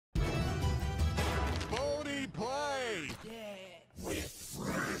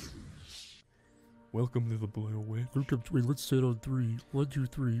Welcome to the Blair Witch. Wait, let's say it on 3. 1, 2,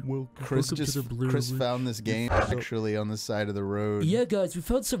 3. Chris found this game actually on the side of the road. Yeah, guys, we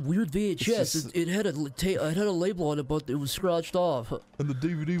found some weird VHS. It had a label on it, but it was scratched off. And the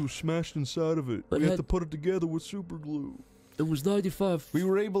DVD was smashed inside of it. We had to put it together with super glue. It was 95. We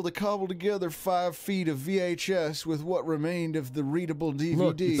were able to cobble together 5 feet of VHS with what remained of the readable DVD.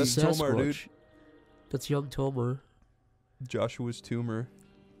 Look, that's Tomar, dude. That's young Tomar. Joshua's tumor.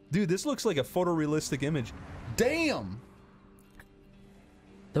 Dude, this looks like a photorealistic image. Damn!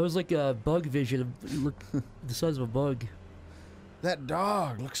 That was like a bug vision. Look, the size of a bug. That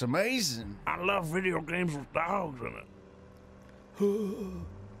dog looks amazing. I love video games with dogs in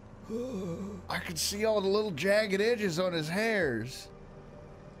it. I can see all the little jagged edges on his hairs.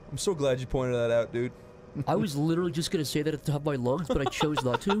 I'm so glad you pointed that out, dude. I was literally just gonna say that at the top of my lungs, but I chose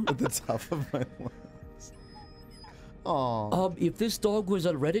not to. At the top of my lungs. Aww. If this dog was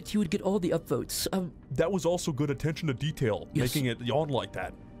on Reddit, he would get all the upvotes. That was also good attention to detail, yes. Making it yawn like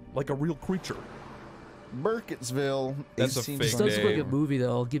that, like a real creature. Burkittsville. That's a fake This does look like a movie, though.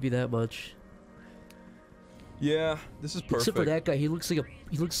 I'll give you that much. Yeah, this is perfect. Except for that guy, he looks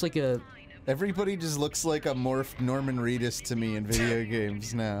like a. Everybody just looks like a morphed Norman Reedus to me in video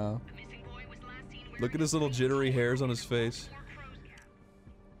games now. Look at his little jittery hairs on his face.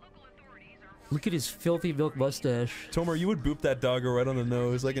 Look at his filthy milk mustache. Tomar, you would boop that doggo right on the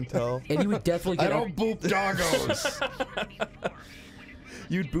nose, I can tell. And you would definitely get I don't boop doggos!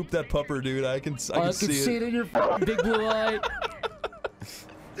 You'd boop that pupper, dude. I can see it. I can see it in your big blue eye.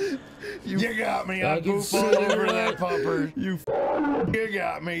 You got me. I boop all over that pupper. You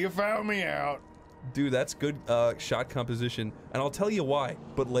got me. You found me out. Dude, that's good shot composition. And I'll tell you why,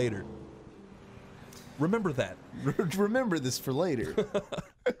 but later. Remember that. Remember this for later.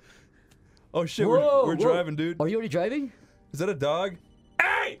 Oh shit, we're driving, dude. Are you already driving? Is that a dog?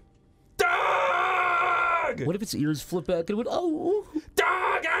 Hey! Dog! What if its ears flip back and it went, oh!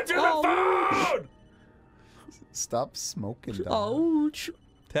 Dog, answer the phone! Stop smoking, dog. Ouch!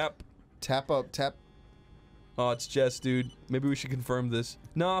 Tap. Tap up, tap. Oh, it's Jess, dude. Maybe we should confirm this.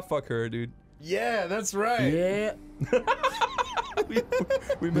 Nah, fuck her, dude. Yeah, that's right. Yeah.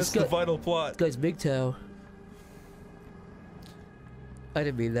 we missed the vital plot. This guy's MGTOW. I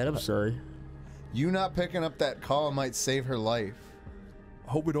didn't mean that, I'm sorry. You not picking up that call might save her life.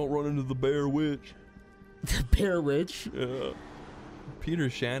 I hope we don't run into the Blair Witch. The Blair Witch? Yeah. Peter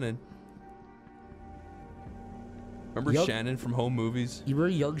Shannon. Remember Shannon from Home Movies? You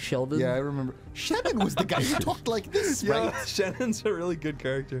remember young Sheldon? Yeah, I remember. Shannon was the guy who talked like this, right? Yeah, Shannon's a really good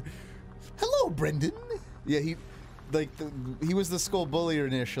character. Hello, Brendan. Yeah, he was the school bully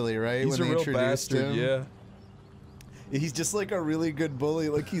initially, right? He's when a real bastard, yeah. He's just like a really good bully.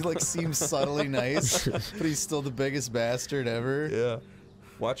 Like he seems subtly nice, but he's still the biggest bastard ever. Yeah.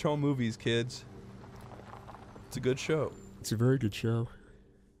 Watch Home Movies, kids. It's a good show. It's a very good show.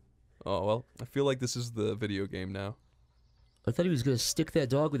 Oh, well, I feel like this is the video game now. I thought he was gonna stick that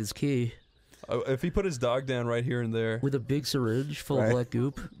dog with his key. If he put his dog down right here and there. With a big syringe full of black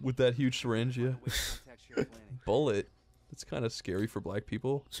goop. With that huge syringe, yeah. Bullet. That's kind of scary for black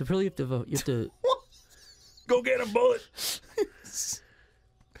people. So probably you have to Go get him, Bullet!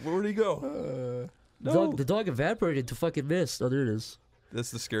 Where'd he go? No. The dog evaporated to fucking mist. Oh, there it is. That's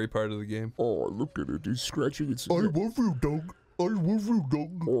the scary part of the game. Oh, look at it. He's scratching its... I love you, dog. I love you,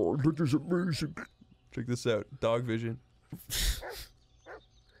 dog. Oh, that is amazing. Check this out. Dog vision.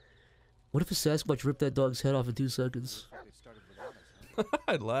 What if a Sasquatch ripped that dog's head off in 2 seconds?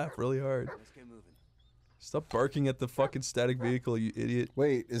 I'd laugh really hard. Stop barking at the fucking static vehicle, you idiot.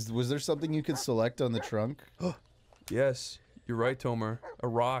 Wait, was there something you could select on the trunk? Yes, you're right, Tomar. A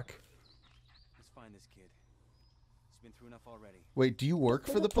rock. Let's find this kid. He's been through enough already. Wait, do you work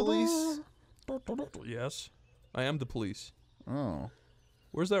for the police? Yes, I am the police. Oh.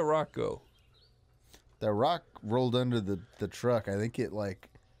 Where's that rock go? That rock rolled under the truck. I think it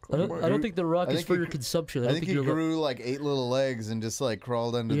I don't think the rock is for your consumption. I think it grew like 8 little legs and just like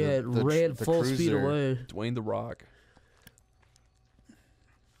crawled under the it ran full speed away. Dwayne the Rock.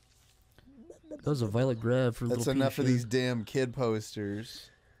 That was a violent grab for a little That's enough of these damn kid posters.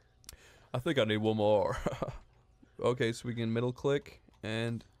 I think I need one more. Okay, so we can middle click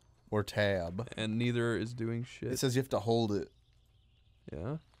and... Or tab. And neither is doing shit. It says you have to hold it.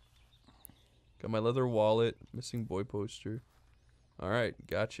 Yeah. Got my leather wallet. Missing boy poster. Alright,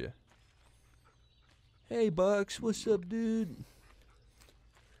 gotcha. Hey, Bucks, what's up, dude?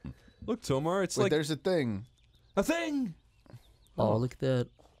 Look, Tomar, it's like... there's a thing. A thing! Oh, look at that.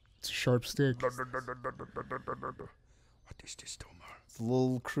 It's a sharp stick. What is this, Tomar? It's a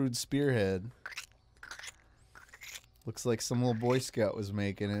little crude spearhead. Looks like some little Boy Scout was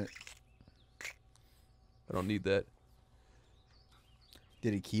making it. I don't need that.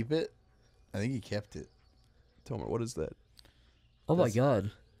 Did he keep it? I think he kept it. Tomer, what is that? Oh my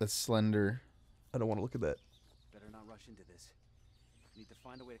god. That's slender. I don't want to look at that. Better not rush into this. Need to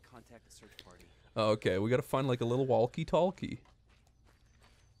find a way to contact the search party. Oh, okay, we gotta find like a little walkie-talkie.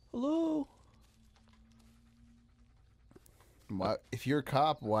 Hello? Why, if you're a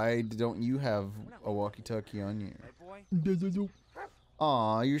cop, why don't you have a walkie-talkie on you? Right, boy?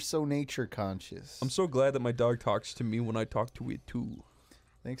 Aw, you're so nature conscious. I'm so glad that my dog talks to me when I talk to it too.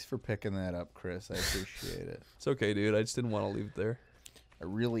 Thanks for picking that up, Chris. I appreciate it. It's okay, dude. I just didn't want to leave it there. I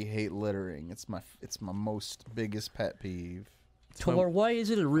really hate littering. It's my most biggest pet peeve. Tomar, why is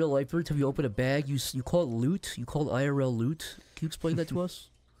it in real life every time you open a bag, you call it loot? You call it IRL loot? Can you explain that to us?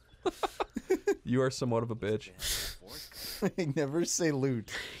 You are somewhat of a bitch. I never say loot.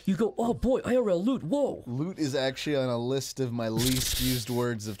 You go, oh boy, IRL loot, whoa! Loot is actually on a list of my least used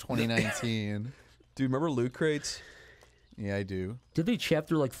words of 2019. Dude, remember loot crates? Yeah, I do. Did they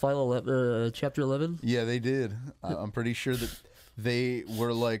chapter like chapter 11? Yeah, they did. I'm pretty sure that they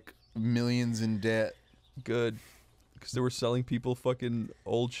were like millions in debt. Good. Because they were selling people fucking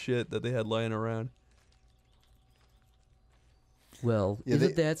old shit that they had lying around. Well, Yeah,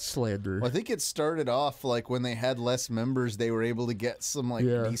 isn't that slander? Well, I think it started off like when they had less members, they were able to get some like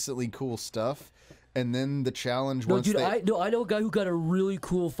Yeah. decently cool stuff, and then the challenge No, once dude, they I know a guy who got a really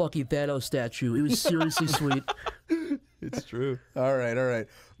cool fucking Thanos statue. It was seriously sweet. It's true. All right.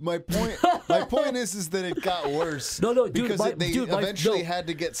 My point is that it got worse. No, dude, because they eventually no. had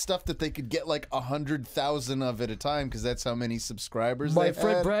to get stuff that they could get like 100,000 of at a time because that's how many subscribers My they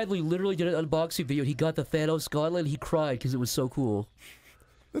friend had. Bradley literally did an unboxing video. He got the Thanos gauntlet. He cried because it was so cool.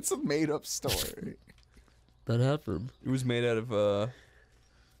 That's a made-up story. That happened, It was made out of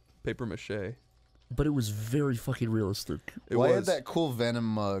paper mache. but it was very fucking realistic. It Well, I had was. that cool Venom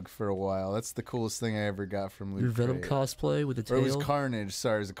mug for a while. That's the coolest thing I ever got from Loot Your Venom Crate. cosplay with the Or tail. it was Carnage.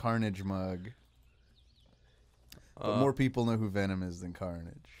 Sorry, it was a Carnage mug. But more people know who Venom is than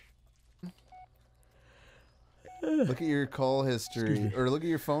Carnage. Look at your call history, or look at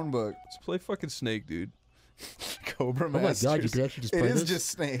your phone book. Let's play fucking Snake, dude. Cobra Oh my Masters. god, you could actually just It play is this? just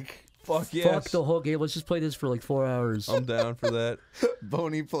Snake. Fuck yes. Fuck the whole game. Let's just play this for like 4 hours. I'm down for that.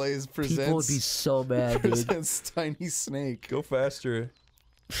 Boney Plays People would presents be so mad, dude. presents Tiny Snake. Go faster.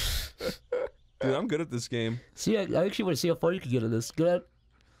 Dude, I'm good at this game. See, I actually want to see how far you can get in this. Good.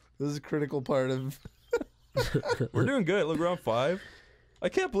 This is a critical part of. We're doing good. Look, we're on 5. I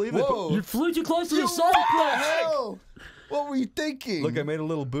can't believe it. Whoa! You flew too close to the Yo, sun. what the hell? What were you thinking? Look, I made a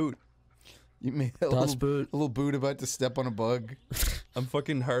little boot. You made a Das Boot. little boot about to step on a bug. I'm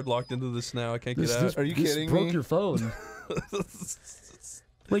fucking hard locked into this now. I can't get out. Are you this kidding broke me? your phone.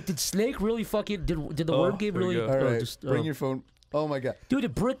 Wait, did Snake really fucking did the Oh, worm game there we really? go. All oh, right, just, bring oh. your phone. Oh my god. Dude,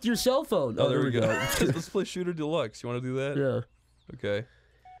 it bricked your cell phone. Oh, there we go. Let's play Shooter Deluxe. You want to do that? Yeah. Okay.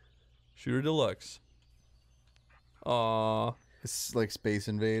 Shooter Deluxe. Aww. It's like Space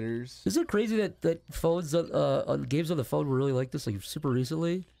Invaders. Isn't it crazy that phones on games on the phone were really like this like super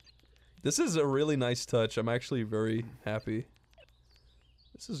recently? This is a really nice touch. I'm actually very happy.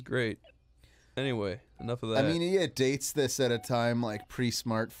 This is great. Anyway, enough of that. I mean, it dates this at a time like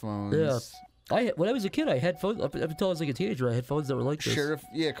pre-smartphones. Yeah. When I was a kid, I had phones up until I was like a teenager. I had phones that were like this.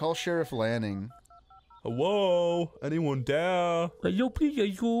 Call Sheriff Lanning. Whoa! Anyone down? Yo, please, yo.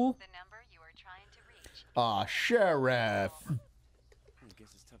 The number you are trying to reach. Ah, Sheriff. I guess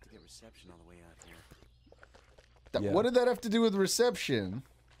it's tough to get reception on the way out here. Yeah. What did that have to do with reception?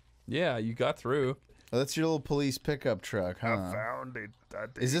 Yeah, you got through. Oh, that's your little police pickup truck, huh? Found it.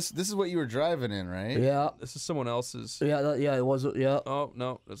 Is this is what you were driving in, right? Yeah. This is someone else's. Yeah, yeah, it was. Yeah. Oh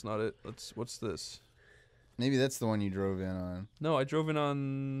no, that's not it. What's this? Maybe that's the one you drove in on. No, I drove in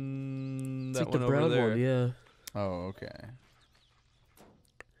on It's that like one the over brown there. one, yeah. Oh, okay.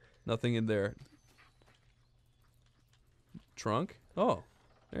 Nothing in there. Trunk? Oh,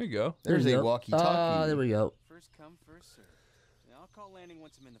 there you go. There's you a go. walkie-talkie. Ah, there we go. First come, first serve. Yeah, I'll call landing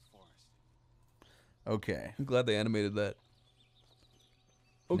once I'm in the forest. Okay. I'm glad they animated that.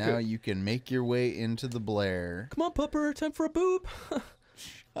 Okay. Now you can make your way into the Blair. Come on, Pupper. Time for a boob.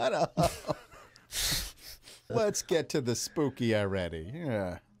 Shut up. Let's get to the spooky already.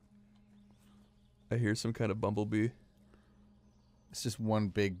 Yeah. I hear some kind of bumblebee. It's just one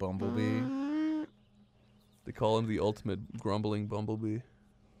big bumblebee. They call him the ultimate grumbling bumblebee.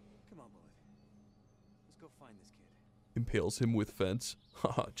 Come on, bullet. Let's go find this kid. Impales him with fence.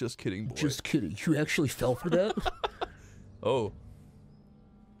 Haha, just kidding, boy. Just kidding. You actually fell for that? Oh,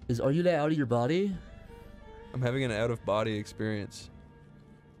 Are you now out of your body? I'm having an out-of-body experience.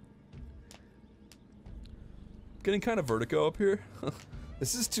 Getting kind of vertigo up here.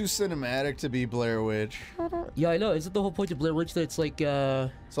 This is too cinematic to be Blair Witch. Yeah, I know. Isn't the whole point of Blair Witch that it's like,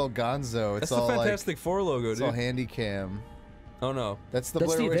 It's all gonzo. It's That's all the Fantastic Four logo, it's dude. all handy cam. Oh no, That's the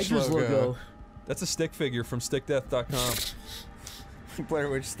that's Blair the Witch Avengers logo. that's a stick figure from stickdeath.com. Blair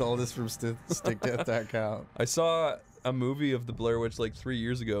Witch stole this from stickdeath.com. I saw a movie of the Blair Witch like 3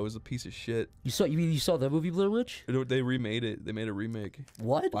 years ago. It was a piece of shit. You mean you saw that movie Blair Witch? They remade it. They made a remake.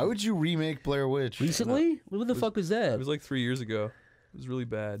 What? Why would you remake Blair Witch? Recently? When the fuck was that? It was like 3 years ago. It was really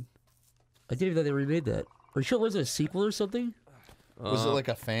bad. I didn't even know they remade that. Are you sure it wasn't a sequel or something? Was it like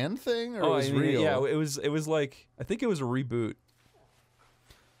a fan thing or Oh, was I it mean, real? yeah, it was like, I think it was a reboot.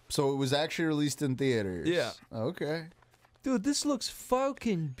 So it was actually released in theaters. Yeah. Okay. Dude, this looks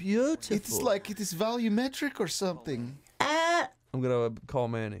fucking beautiful. It's like it is volumetric or something. I'm gonna call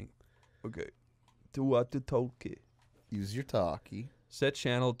Manning. Okay. To what to talkie. Use your talkie. Set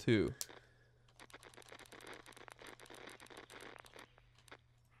channel 2.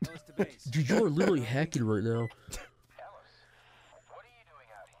 Close to base. Dude, you are literally hacking right now.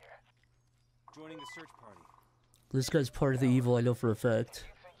 Joining the search party. This guy's part of the evil, I know for a fact.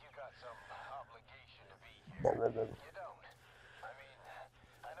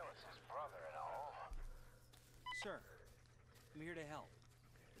 Sir, I'm here to help.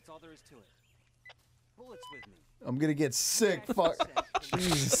 That's all there is to it. Bullets with me. I'm gonna get sick. Fuck.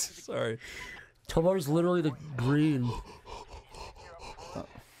 Jesus. Sorry. Tomar's literally the green.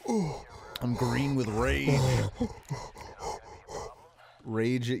 I'm green with rage.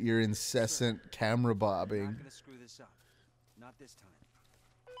 Rage at your incessant camera I'm bobbing. not gonna screw this up. Not this time.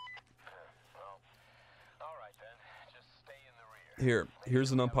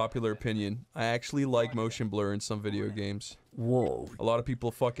 Here's an unpopular opinion. I actually like motion blur in some video games. Whoa. A lot of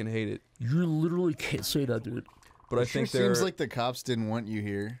people fucking hate it. You literally can't say that, dude. But I Sure think they're... seems like the cops didn't want you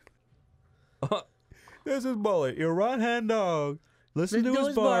here. This is Bullet, your right-hand dog. Listen to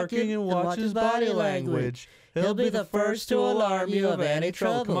his barking and watch his body language. He'll be the first to alarm you of any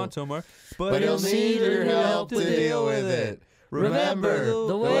trouble. Come on, Tomar. But he'll need your help to deal with it. Remember,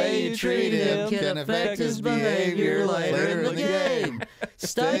 the way you treat him can affect his behavior later in the game.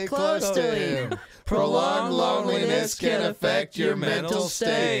 Stay close to him. Prolonged loneliness can affect your mental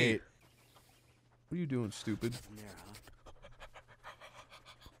state. What are you doing, stupid? From there,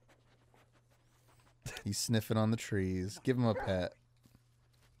 huh? He's sniffing on the trees. Give him a pet.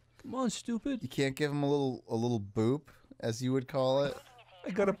 Come on, stupid. You can't give him a little boop, as you would call it. I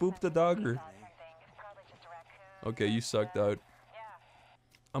gotta boop the dogger. Okay, you sucked out.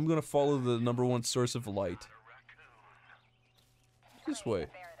 I'm gonna follow the #1 source of light. This way.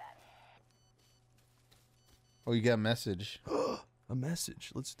 Oh, you got a message A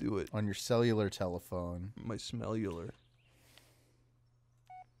message. Let's do it. on your cellular telephone. My smellular.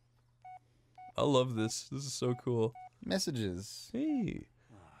 I love this. This is so cool. Messages. Hey.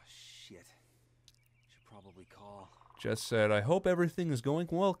 Oh, shit. Should probably call. Jess said, I hope everything is going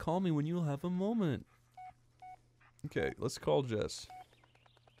well. Call me when you have a moment. Okay, let's call Jess.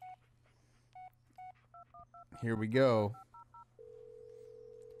 Here we go.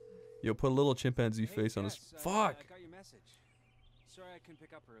 Yo, put a little chimpanzee face on his... Jess, Fuck! I got your message. Sorry I couldn't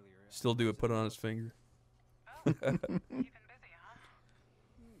pick up earlier. Still do it. Put it on his finger.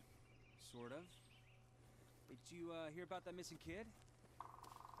 Sort of. Did you hear about that missing kid?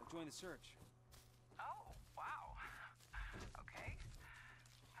 I've joined the search. Oh, wow. Okay.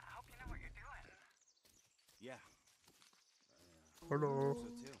 I hope you know what you're doing. Yeah. Hello. So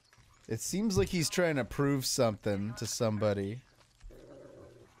too. It seems like he's trying to prove something to somebody.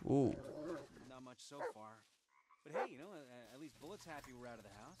 Ooh. Not much so far. But hey, you know, at least Bullet's happy we're out of the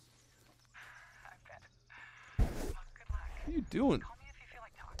house. I bet. Well, good luck. What are you doing? Call me if you feel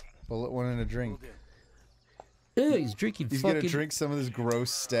like talking. Bullet wanted a drink. Will do. Yeah, he's drinking He's fucking... gonna drink some of this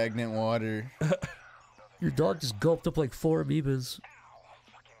gross, stagnant water. Your dog just gulped up like 4 amoebas.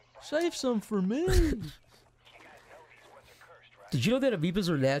 Save some for me. Did you know that amoebas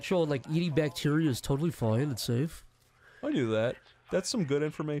are natural and like eating bacteria is totally fine and safe? I knew that. That's some good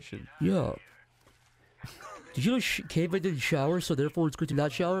information. Yeah. Did you know cavemen didn't shower, so therefore it's good to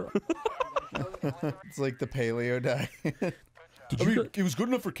not shower? It's like the paleo diet. Did you know, it was good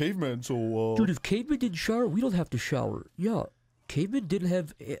enough for cavemen, so dude, if cavemen didn't shower, we don't have to shower. Yeah. Cavemen didn't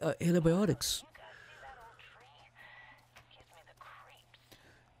have antibiotics.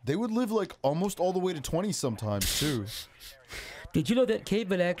 they would live like almost all the way to 20 sometimes too. Did you know that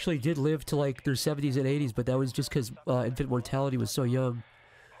cavemen actually did live to like their 70s and 80s, but that was just because infant mortality was so young.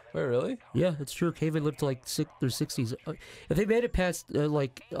 Wait, really? Yeah, it's true. Cavemen lived to like their 60s. If they made it past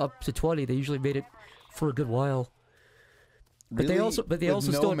like up to 20, they usually made it for a good while. But they also with no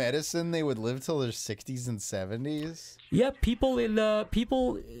still medicine, they would live till their 60s and 70s. Yeah, people in the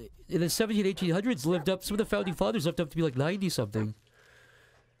 1700s, 1800s lived up. Some of the founding fathers lived up to be like 90 something.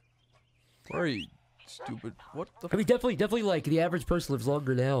 Why are you stupid? What the? I mean, definitely like the average person lives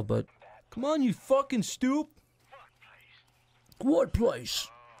longer now, but Come on, you fucking stoop. what place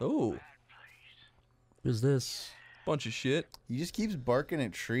Oh, is this? bunch of shit. He just keeps barking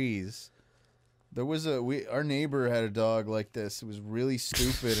at trees. There was our neighbor had a dog like this. It was really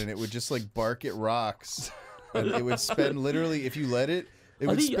stupid, and it would just like bark at rocks. And it would spend literally, if you let it,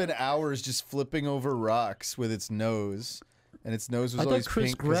 would spend hours just flipping over rocks with its nose. And its nose was I always thought Chris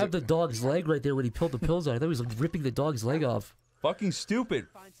pink. grabbed the dog's leg right there when he peeled the pills out. I thought he was like, ripping the dog's leg off. Fucking stupid.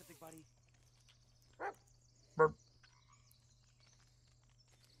 Find something, buddy.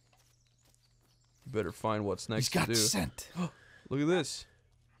 You better find what's next He's got to do. scent. Look at this.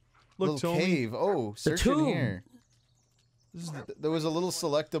 Look, Little Tony. cave. Oh, search in tomb. here. There was a little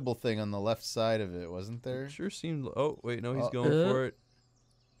selectable thing on the left side of it, wasn't there? Sure seemed. Oh wait, no, he's Oh. going for it.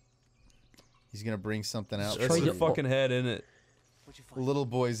 He's gonna bring something out. Try That's for the to- you. fucking head in it. What'd you find? Little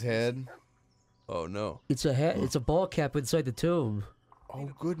boy's head. Oh no. It's a hat. It's a ball cap inside the tomb. Oh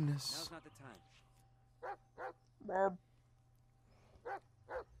goodness. Now's not the time.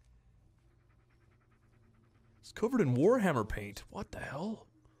 It's covered in Warhammer paint. What the hell?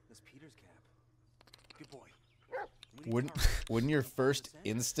 This Peter's cap. Good boy. We need Wouldn't to hurry. wouldn't your first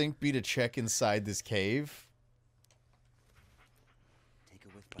instinct be to check inside this cave? Take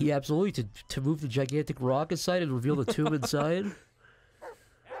it with buddy. Yeah, absolutely. To move the gigantic rock inside and reveal the tomb inside. Attaboy.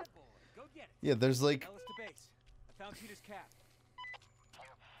 Go get it. Yeah, there's like Ellis to base. I found Peter's cap.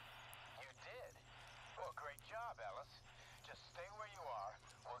 You did? Well, great job, Alice. Just stay where you are.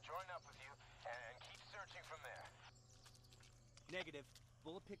 We'll join up with you and keep searching from there. Negative.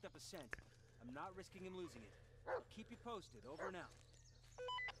 Bullet picked up a scent. I'm not risking him losing it. I'll keep you posted. Over and out.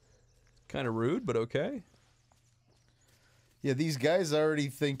 Kind of rude, but okay. yeah, these guys already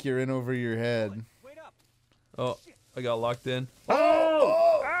think you're in over your head. Wait up. Oh, I got locked in.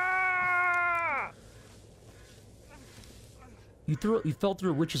 You fell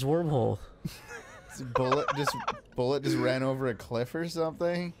through a witch's wormhole. Bullet just ran over a cliff or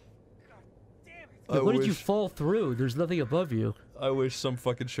something. Damn it. But what did you fall through? There's nothing above you. I wish some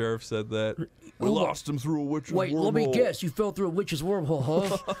fucking sheriff said that. We Oh, lost him through a witch's Wait, wormhole. let me guess. You fell through a witch's wormhole,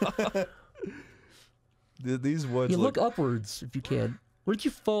 huh? These ones You look. look upwards if you can. Where did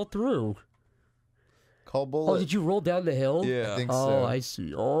you fall through? Call bullet. Oh, did you roll down the hill? Yeah. I think Oh, so. I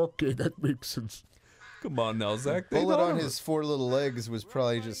see. Okay, that makes sense. Come on now, Zach. They Bullet on know. his 4 little legs was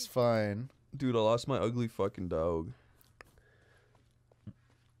probably just fine. Dude, I lost my ugly fucking dog.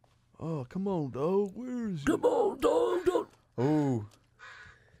 Oh, come on, dog. Where is he? Come on, dog. Ooh,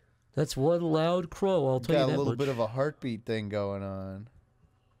 That's one loud crow, I'll tell got you a that little much. bit of a heartbeat thing going on.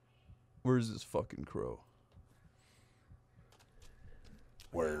 Where's this fucking crow?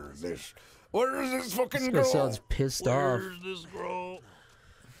 Where is this fucking This guy sounds pissed off. this crow?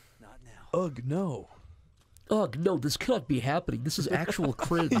 Not now. Ugh, no. Oh, no, this cannot be happening. This is actual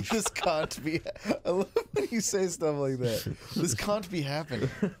cringe. This can't be. I love when you say stuff like that. This can't be happening.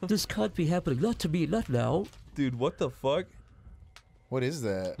 This can't be happening. Not to me, not now. Dude, what the fuck? What is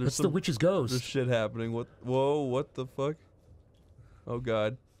that? There's That's the some- witch's There's ghost. shit happening. What? Whoa, what the fuck? Oh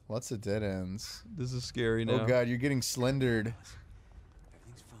god, Lots of dead ends. this is scary now. Oh god, you're getting slendered.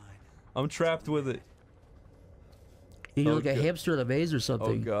 Everything's fine. I'm trapped with it. You're Oh, like a God. hamster in a maze or Oh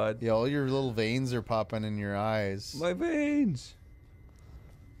something. god. Yeah, all your little veins are popping in your eyes. My veins.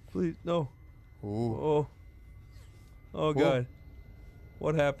 Please, no. Ooh. Oh. Oh god.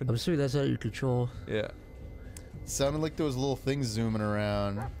 What I'm happened? assuming that's out of your control. Yeah. Sounded like there was little things zooming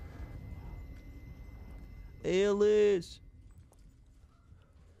around. Alice.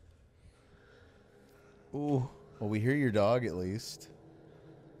 Ooh. Well, we hear your dog at least.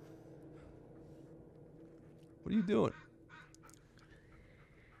 What are you doing?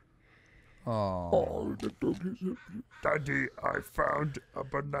 Oh. Daddy, I found a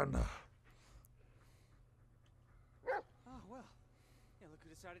banana. Oh, well. Yeah, look who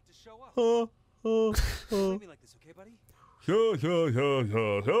decided to show up. Yeah. Leave me like this, okay, buddy? Yeah. What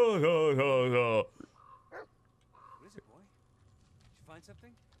is it, boy? Did you find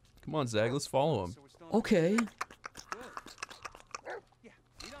something? Come on, Zach. Let's follow him. So we're still on Okay. Good. Yeah,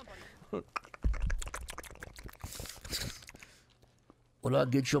 lead on, buddy. When I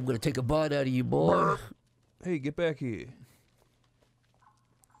get you, I'm gonna take a bite out of you, boy. Hey, get back here.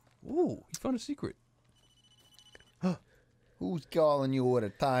 Ooh, he found a secret. Who's calling you at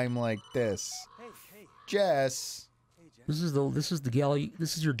a time like this? Hey, hey, Jess. hey, Jeff. This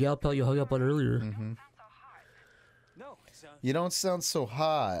is your gal pal you hung up on earlier. Mm-hmm. No, it's You don't sound so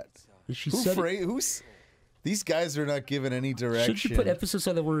hot. She Who said it. who's? These guys are not giving any direction. Should you put emphasis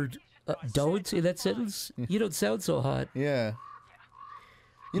on the word don't in that sentence? You don't sound so hot. Yeah.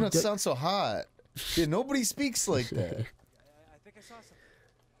 You don't sound so hot. Yeah, nobody speaks like that. I think I saw something.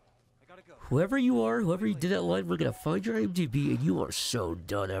 I gotta go. Whoever you are, whoever you did that line, we're gonna find your IMDb, and you are so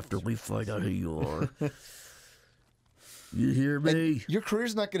done after we find out who you are. You hear me? And your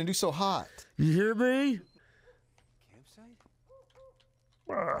career's not going to do so hot. You hear me? Campsite?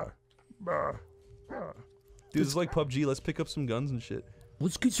 Dude, it's like PUBG. Let's pick up some guns and shit.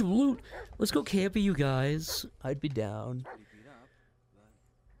 Let's get some loot. Let's go camping, you guys. I'd be down. Pretty beat up,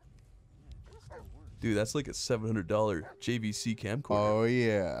 but it still works. Dude, that's like a $700 JVC camcorder. Oh,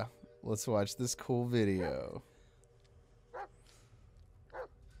 yeah. Let's watch this cool video.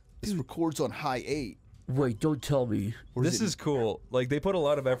 This records on high 8. Wait, don't tell me. This is cool. Like, they put a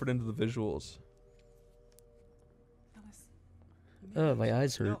lot of effort into the visuals. Oh, my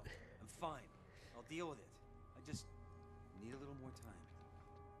eyes hurt. No, I'm fine. I'll deal with it. I just need a little more time.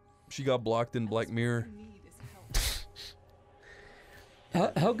 She got blocked in Black Mirror.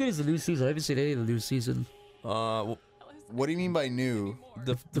 How good is the new season? I haven't seen any of the new season. Well, What do you mean by new?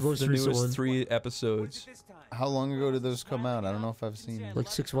 the most recent newest one. 3 episodes. This time. How long ago did those come out? I don't know if I've seen them. Like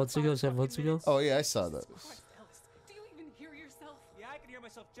 6 months ago, 7 months ago? Oh, yeah, I saw those. Christ, Ellis, do you even hear yourself? Yeah, I can hear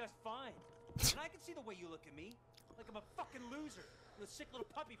myself just fine. And I can see the way you look at me. Like I'm a fucking loser. With a sick little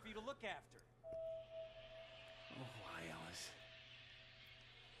puppy for you to look after. Oh, why, Alice?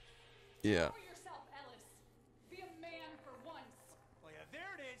 Yeah. Know yourself, Ellis. Be a man for once. Well, yeah,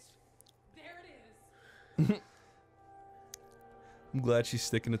 there it is. There it is. I'm glad she's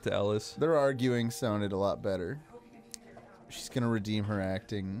sticking it to Ellis. Their arguing sounded a lot better. She's going to redeem her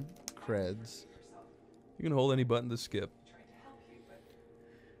acting creds. You can hold any button to skip.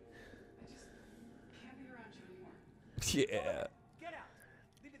 Yeah. Get out.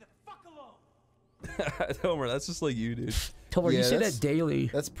 Leave me the fuck alone. Homer, that's just like you, dude. Tomar, you Yeah, say that's- that daily.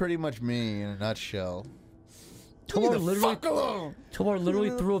 That's pretty much me in a nutshell. Tomar Leave me the literally, fuck alone! Tomar literally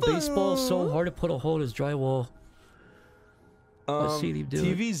threw a baseball so hard it put a hole in his drywall. seen him do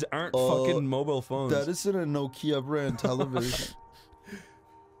it. TVs aren't fucking mobile phones. That isn't a Nokia brand television.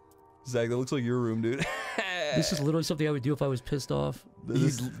 Zach, that looks like your room, dude. This is literally something I would do if I was pissed off.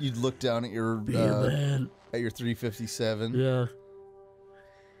 You'd look down at your Be a man. 357. Yeah.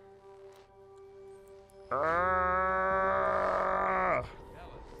 You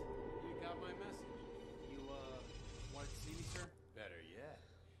got my message. You, wanted to see me, sir? Better yet,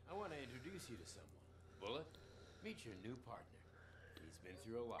 I want to introduce you to someone. Bullet, meet your new partner. He's been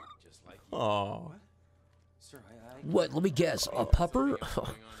through a lot, just like you. Aw. Sir, I What? Let me guess. A pupper? What's going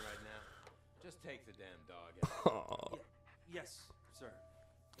on right now? Just take the damn dog out. Yes, sir.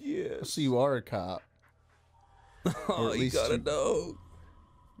 Yes. So you are a cop. Oh, at you least gotta you- know.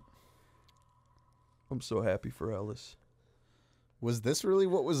 I'm so happy for Ellis. Was this really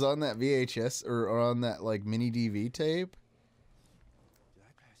what was on that VHS or on that like mini DV tape? Did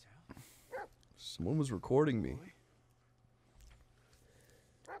I pass out? Someone was recording me.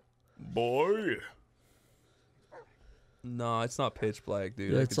 Boy. Nah, it's not pitch black,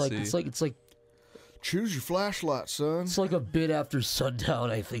 dude. Yeah, I it's can like see. it's like Choose your flashlight, son. it's like a bit after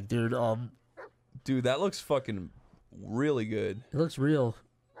sundown, I think, dude. Dude, that looks fucking really good. It looks real.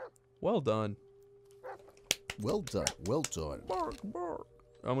 Well done. Well done. Well done. Bark, bark.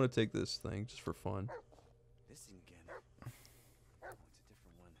 I'm gonna take this thing just for fun. This thing again. Oh, it's a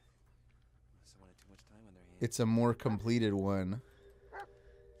different one. Someone had too much time on their hands. It's a more completed one. FM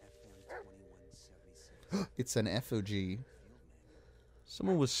 2176. It's an FOG.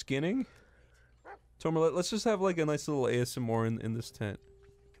 Someone was skinning. Tomer, let's just have like a nice little ASMR in this tent.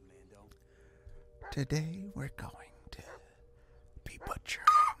 Commando. Today we're going to be butchering.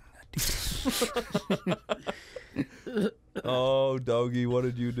 Oh, doggy, what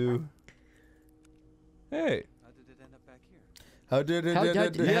did you do? Hey. How did it end up back here? How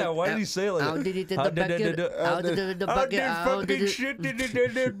did it? Yeah, why did he say it like How that? did it in How the did bucket? it- How did it in the bucket? How did it? shit did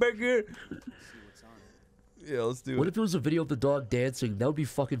it back here? See what's on it. Yeah, let's do What it. if it was a video of the dog dancing? That would be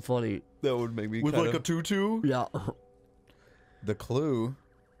fucking funny. That would make me With kind like a of... tutu? Yeah. The clue.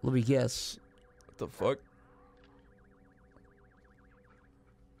 Let me guess. What the fuck?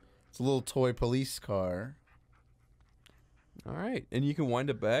 It's a little toy police car. All right, and you can wind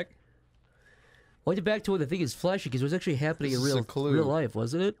it back. Wind it back to when the thing is flashing, because it was actually happening in This is a real clue. life,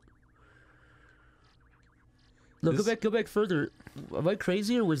 wasn't it? No, This- go back further. Am I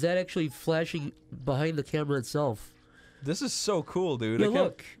crazy, or was that actually flashing behind the camera itself? This is so cool, dude. Yeah, I can't-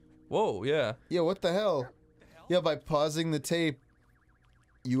 look. Whoa, yeah. Yeah, what the hell? Yeah, by pausing the tape,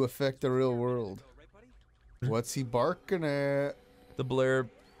 you affect the real world. Right, buddy? What's he barking at? The Blair.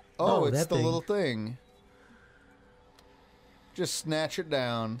 Oh, Oh, it's that the thing. little thing. Just snatch it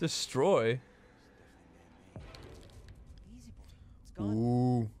down. Destroy. Easy, boy. It's gone.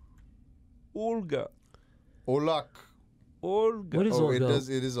 Ooh. Olga. Olak. Olga. What is Oh, Olga?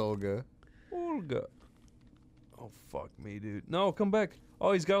 it is Olga. Olga. Oh, fuck me, dude. No, come back.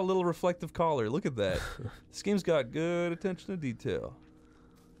 Oh, he's got a little reflective collar. Look at that. This game's got good attention to detail.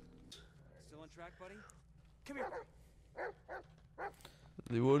 Still on track, buddy? Come here.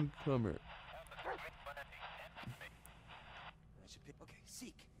 They wouldn't come here. I should pick. Okay,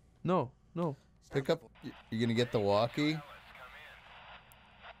 seek. No, no. Pick up. You're gonna get the walkie. I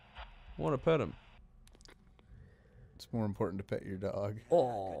want to pet him. It's more important to pet your dog.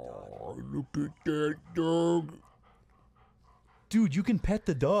 Oh, look at that dog. Dude, you can pet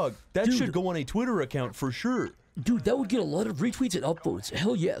the dog. That Dude. should go on a Twitter account for sure. Dude, that would get a lot of retweets and upvotes.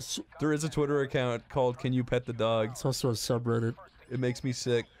 Hell yes. There is a Twitter account called Can You Pet the Dog? It's also a subreddit. It makes me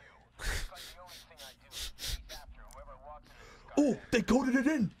sick. Oh, they coded it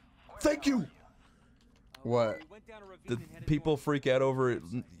in. Thank you. What? We went down a ravine The and headed people north. freak out over it,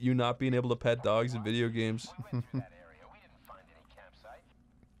 you not being able to pet dogs in video games. Well,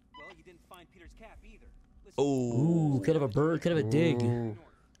 you didn't find Peter's cap either. Listen, Oh, Ooh, kind of a bird, kind of a dig. Ooh.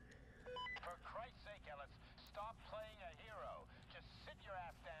 For Christ's sake, Ellis, stop playing a hero. Just sit your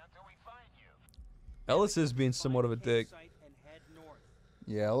ass down till we find you. Ellis is being somewhat of a dick. campsite and head north.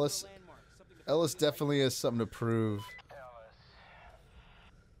 Yeah, Ellis. Landmark, something to Ellis focus on. definitely has something to prove.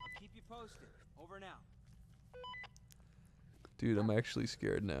 I'll keep you posted. Over and out. Dude, I'm actually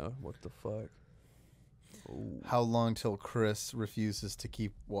scared now. What the fuck? Oh. How long till Chris refuses to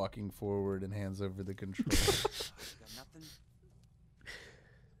keep walking forward and hands over the controls? Got nothing?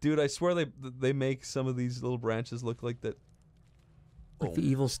 Dude, I swear they make some of these little branches look like that. Like the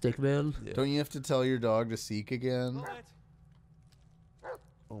evil stick man. Yeah. Don't you have to tell your dog to seek again? Bullet.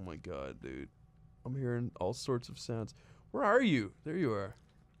 Oh my god, dude. I'm hearing all sorts of sounds. Where are you? There you are.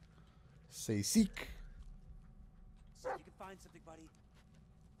 Say seek. See if you can find something, buddy.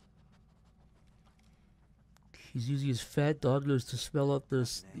 He's using his fat dog nose to smell out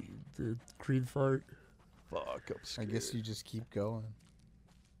this the green fart. Fuck, I'm I scared. guess you just keep going.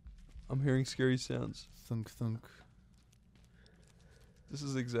 I'm hearing scary sounds. Thunk thunk. This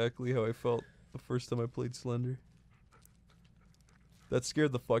is exactly how I felt the first time I played Slender. That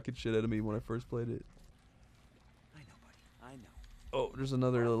scared the fucking shit out of me when I first played it. I know, buddy. I know. Oh, there's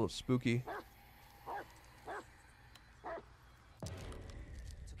another little spooky. It's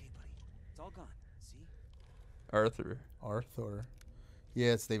okay, buddy. It's all gone. See? Arthur. Arthur.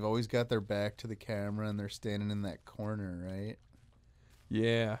 Yeah, they've always got their back to the camera and they're standing in that corner, right?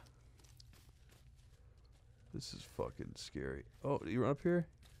 Yeah. This is fucking scary. Oh, you run up here?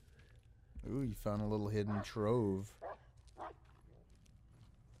 Ooh, you found a little hidden trove.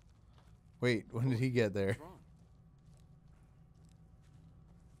 Wait, when did he get there?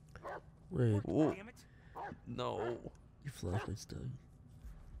 What's wrong? Wait, Oh, Damn it. no. your flashlight's dying.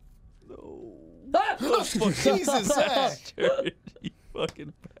 No. Jesus, Zach! Jared, you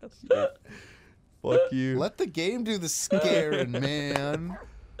fucking bastard. Fuck you. Let the game do the scaring, man.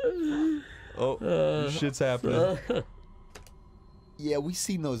 Oh, shit's happening. Yeah, we've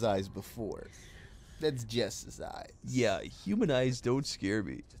seen those eyes before. That's Jess's eyes. Yeah, human eyes don't scare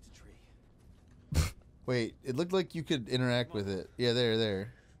me. Just a tree. Wait, it looked like you could interact with it. Yeah,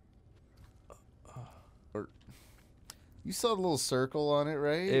 there. Or, you saw the little circle on it,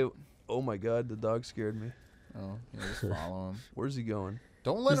 right? Oh my god, the dog scared me. Oh, yeah, just follow him. Where's he going?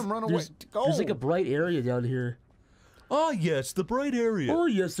 Don't let him run away. Go. There's like a bright area down here. Oh, yes, the bright area. Oh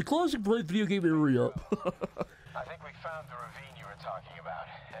yes, the classic bright video game area. I think we found the ravine you were talking about.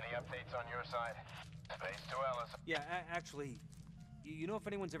 Any updates on your side? Space to Ellis. Yeah, actually, you know if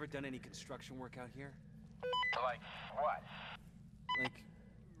anyone's ever done any construction work out here? Like what? Like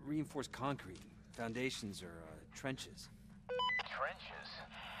reinforced concrete, foundations, or trenches? Trenches?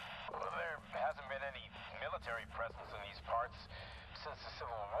 Well, there hasn't been any military presence in these parts since the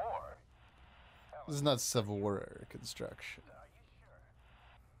Civil War. This is not Civil War era construction.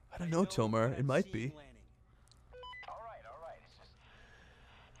 I don't know, Tomar. It might be. All right. It's just,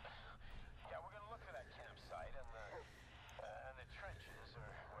 yeah, we're gonna look for that campsite and the trenches or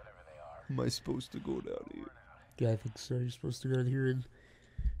whatever they are. Am I supposed to go down here? Yeah, I think so. You're supposed to go down here and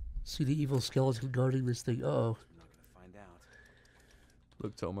see the evil skeleton guarding this thing. Uh-oh. We're not gonna find out.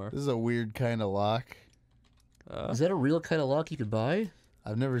 Look, Tomar. This is a weird kind of lock. Is that a real kind of lock you can buy?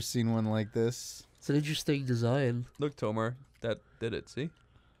 I've never seen one like this. It's an interesting design. Look, Tomar. That did it, see?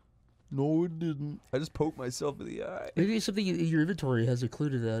 No, it didn't. I just poked myself in the eye. Maybe something in your inventory has a clue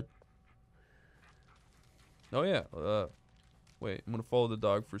to that. Oh yeah. Wait, I'm gonna follow the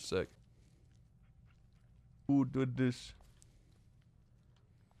dog for a sec. Who did this?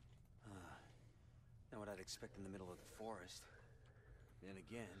 Not what I'd expect in the middle of the forest. Then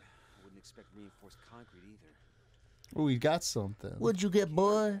again, I wouldn't expect reinforced concrete either. Oh, we got something. What'd you get,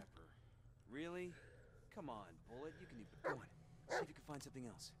 boy? Really? Come on, Bullet. You can do. Go on. See if you can find something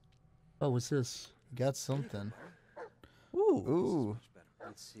else. Oh, what's this? We got something. Ooh. Ooh. Much better.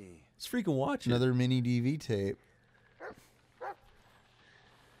 Let's see. Let's freaking watch it. Another mini DV tape.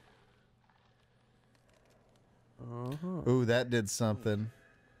 Uh-huh. Ooh, that did something.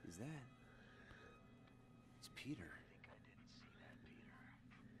 Who's that? It's Peter.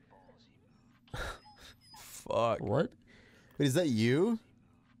 Fuck. What? Wait, is that you?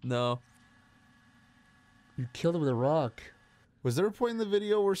 No. You killed him with a rock. Was there a point in the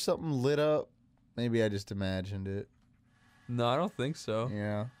video where something lit up? Maybe I just imagined it. No, I don't think so.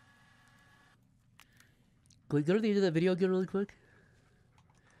 Yeah. Can we go to the end of that video again really quick?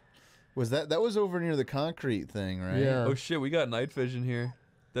 Was that was over near the concrete thing, right? Yeah. Oh shit, we got night vision here.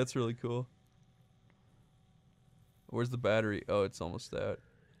 That's really cool. Where's the battery? Oh, it's almost out.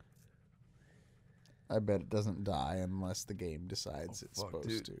 I bet it doesn't die unless the game decides it's fuck, supposed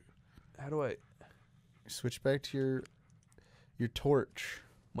dude. to. How do I... Switch back to your torch.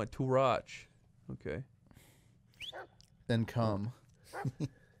 My torch. Okay. Then come.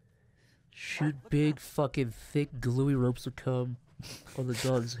 Shoot big, fucking, thick, gluey ropes of cum on the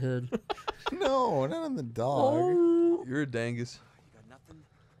dog's head. No, not on the dog. Oh. You're a dangus. You got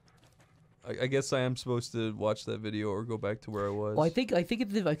nothing? I guess I am supposed to watch that video or go back to where I was. Well, I think I could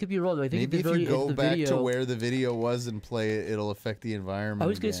be wrong. I think Maybe at the if very you go end of the back video, to where the video was and play it, it'll affect the environment. I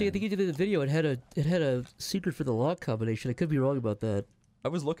was gonna say, I think again. you did the video. It had a secret for the lock combination. I could be wrong about that. I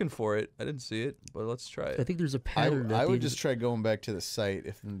was looking for it. I didn't see it, but let's try I it. think there's a I pattern. at the would end just of try going back to the site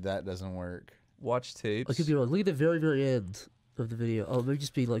if that doesn't work. Watch tapes. I could be wrong. Look at the very, very end of the video. Oh, it may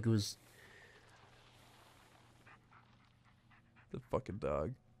just be like it was. The fucking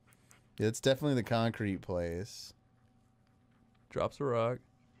dog. Yeah, it's definitely the concrete place. Drops a rock.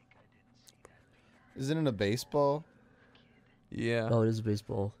 Isn't it a baseball? Yeah. Oh, it is a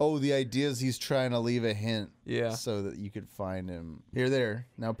baseball. Oh, the idea is he's trying to leave a hint. Yeah. So that you could find him. Here, there.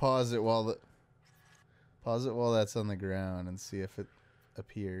 Now pause it while that's on the ground and see if it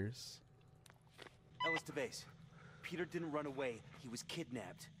appears. Ellis to base. Peter didn't run away. He was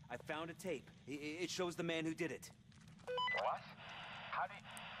kidnapped. I found a tape. It shows the man who did it. What? How did...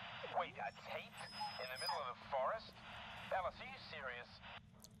 Wait, a tape? In the middle of the forest? Alice, are you serious?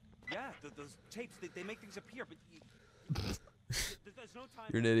 Yeah, those tapes, they make things appear, but there's no time.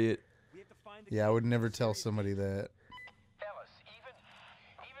 You're an idiot. We have to find the Yeah, I kid. would never tell somebody that. Alice,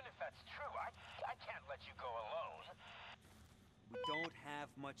 even if that's true, I can't let you go alone. We don't have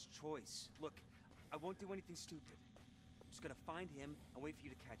much choice. Look, I won't do anything stupid. I'm just gonna find him and wait for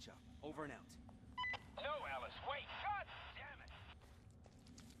you to catch up. Over and out. No, Alice, wait! God damn it!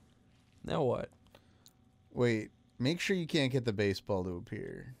 Now what? Wait, make sure you can't get the baseball to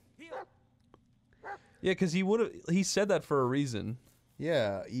appear. Heal! Yeah, because he said that for a reason.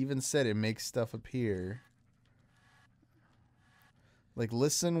 Yeah, even said it makes stuff appear. Like,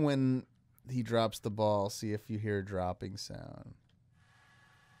 listen when he drops the ball, see if you hear a dropping sound.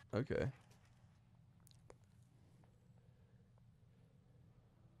 Okay.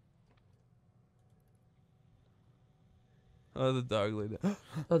 Oh, the dog laid down.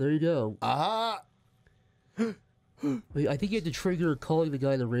 Oh, there you go. Ah! Wait, I think you had to trigger calling the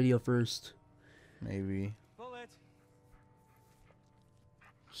guy on the radio first. Maybe. Bullet!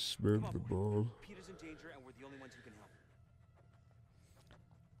 Smurf the ball. Peter's in danger and we're the only ones who can help.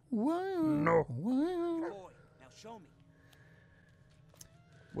 Wow. No. Wow. Boy, now show me.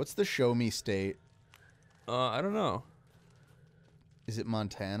 What's the show me state? I don't know. Is it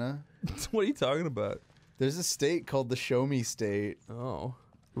Montana? What are you talking about? There's a state called the show me state. Oh.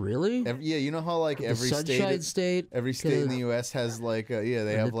 Really? Yeah, you know how like The every Sunshine State. every state in the kinda- U.S. has like a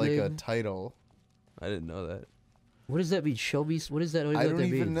they a have like a nickname? title. I didn't know that. What does that mean? Show me. What is that? I what don't that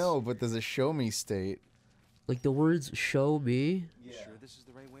even means. know, but there's a show me state. Like the words "show me." You sure this is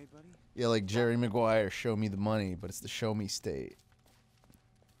the right way, buddy? Yeah, like Jerry Maguire, show me the money, but it's the show me state.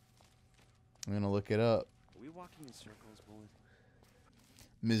 I'm gonna look it up. Are we walking in circles, Bullet?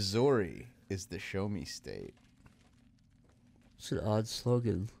 Missouri is the show me state. It's an odd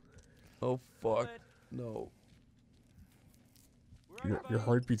slogan. Oh, fuck. Bullet, No. where are Your you, buddy?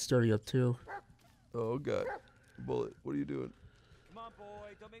 heartbeat's starting up too. Oh, God. Bullet, what are you doing? Come on, boy.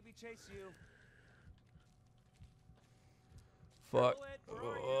 Don't make me chase you. Fuck. Bullet,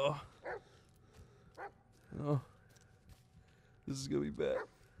 where are you? Oh. Oh. This is gonna be bad.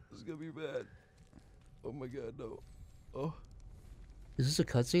 This is gonna be bad. Oh my god, no. Oh. Is this a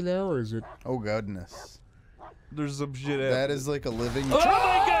cutscene now, or is it? Oh goodness. There's some shit happening. That is like a living. Oh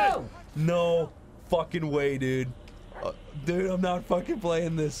my god! No fucking way, dude. Dude, I'm not fucking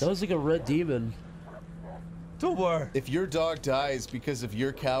playing this. That was like a red demon. Tobar. If your dog dies because of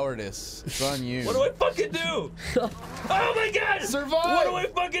your cowardice, it's on you. What do I fucking do? Oh my god! Survive! What do I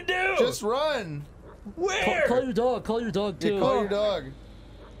fucking do? Just run. Where? Call your dog. Call your dog too. Yeah, call your dog.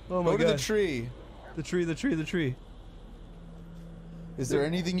 Oh my Go god. to the tree. The tree, the tree, the tree. Is there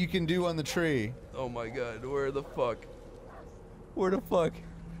anything you can do on the tree? Oh my god, where the fuck? Where the fuck?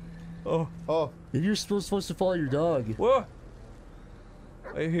 Oh. Oh. You're supposed to follow your dog. Whoa!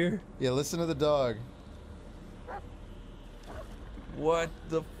 Right here. Yeah, listen to the dog. What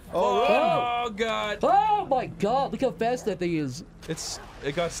the Oh, oh god! Oh my god! Look how fast that thing is.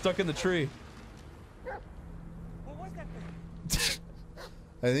 It got stuck in the tree. What was that thing?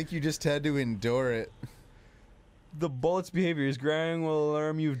 I think you just had to endure it. The bullet's behavior is growling will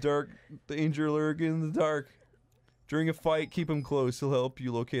alarm you of dark danger lurking in the dark. During a fight, keep him close. He'll help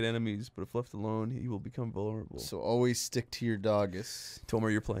you locate enemies, but if left alone, he will become vulnerable. So always stick to your doggus.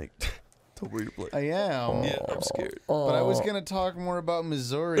 Tomer, you're playing. Tomer, you're playing. I am. Yeah, I'm scared. But I was gonna talk more about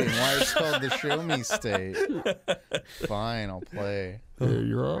Missouri and why it's called the Show Me State. Fine, I'll play. There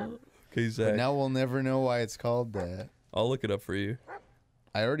you are. Okay, Zach. But now we'll never know why it's called that. I'll look it up for you.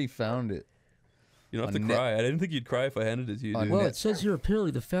 I already found it. You don't have to On cry. I didn't think you'd cry if I handed it to you, On dude. Well, it says here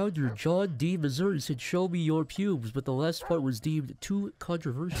apparently the founder, John D. Missouri, said, "Show me your pubes," but the last part was deemed too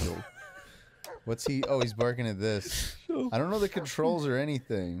controversial. What's he? Oh, he's barking at this. I don't know the controls or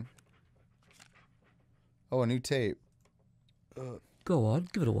anything. Oh, a new tape. Go on,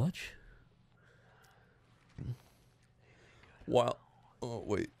 give it a watch. Wow. Oh,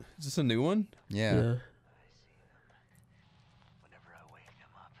 wait. Is this a new one? Yeah. Yeah. Whenever I wake them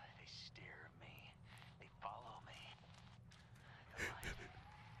up, they stare at me. They follow me. The light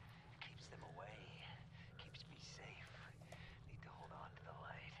keeps them away, keeps me safe. Need to hold on to the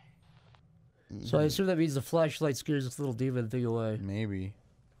light. So I assume that means the flashlight scares this little demon thing away. Maybe.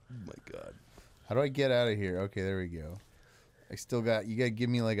 Oh my god. How do I get out of here? Okay, there we go. I still got. You gotta give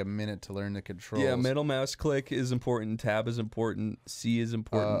me like a minute to learn the controls. Yeah, middle mouse click is important. Tab is important. C is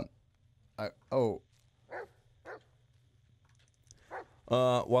important.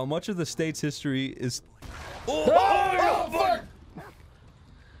 While much of the state's history is. Oh, fuck!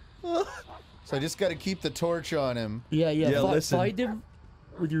 So I just gotta keep the torch on him. Yeah, Yeah, listen. Find him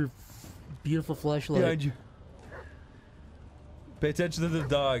with your beautiful flashlight. Behind you. Pay attention to the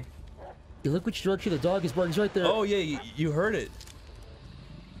dog. You look which direction the dog is barking. He's right there. Oh yeah, you heard it.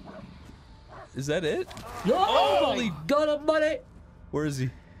 Is that it? Oh Holy- my god almighty! Where is he?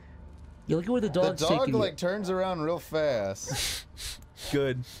 You look at where the The dog's dog taking like turns around real fast.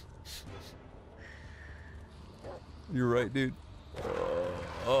 Good. You're right, dude.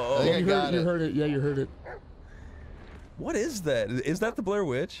 I think you. I You got it. heard it. Yeah, you heard it. What is that? Is that the Blair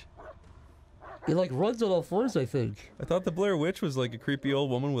Witch? It like runs on all fours, I think. I thought the Blair Witch was like a creepy old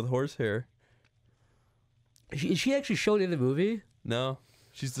woman with horsehair. Is she actually shown in the movie? No,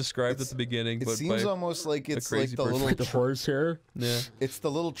 she's described at the beginning. It but seems by, almost like it's like crazy the person. little. With the horse hair? yeah. It's the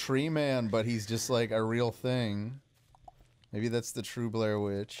little tree man, but he's just like a real thing. Maybe that's the true Blair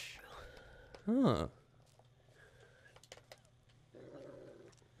Witch. Huh.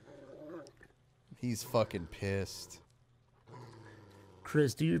 He's fucking pissed.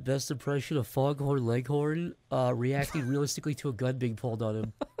 Chris, do your best impression of Foghorn Leghorn reacting realistically to a gun being pulled on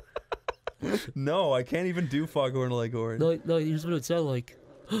him. No, I can't even do Foghorn Leghorn. No, here's what it would sound like.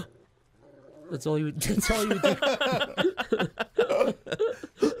 That's all he would do.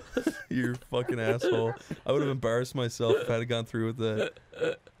 You're a fucking asshole. I would have embarrassed myself if I had gone through with that.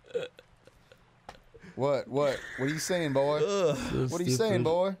 What? What are you saying, boy? What are you saying,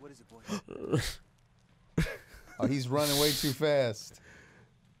 boy? What is it, boy? Oh, he's running way too fast.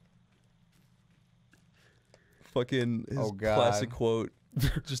 Fucking his Oh, God. classic quote.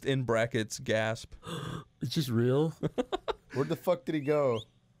 Just in brackets, gasp. It's just real. Where the fuck did he go?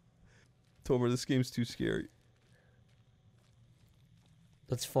 Tomer, this game's too scary.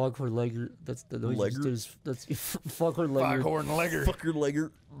 That's Foghorn Leghorn. That's the noise. Leghorn? That's Foghorn Leghorn. Legger. Fucker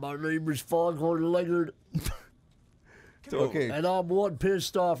Legger. My name is Foghorn Leghorn, Okay. and I'm one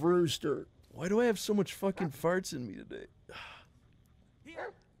pissed off rooster. Why do I have so much fucking farts in me today?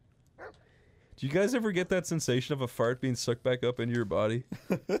 Do you guys ever get that sensation of a fart being sucked back up into your body?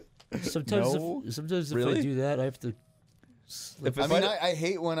 Sometimes, No. sometimes if Really? I do that, I have to I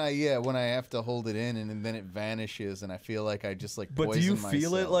hate when I have to hold it in and then it vanishes and I feel like I just like. But do you poison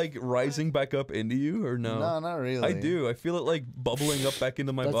feel it myself. like rising back up into you or no? No, not really. I do. I feel it like bubbling up back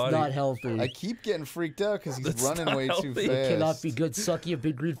into my That's body. not healthy. I keep getting freaked out because he's That's running not way too healthy. fast. It cannot be good. Sucking a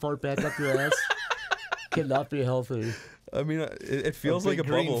big green fart back up your ass cannot be healthy. I mean, it feels like a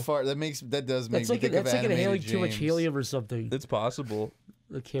green bubble. fart. That does make That's me like think of that's like animated inhaling too much James. helium or something. It's possible.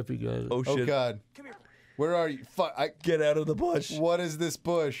 That can't be good. Oh Oh shit! God, where are you? Fuck! Get out of the bush! What is this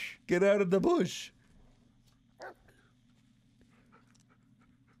bush? Get out of the bush!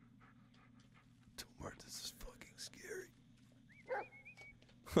 Tomar, this is fucking scary.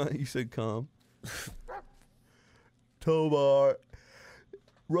 You said calm. Tomar,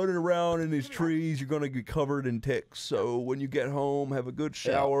 running around in these trees, you're gonna get covered in ticks. So when you get home, have a good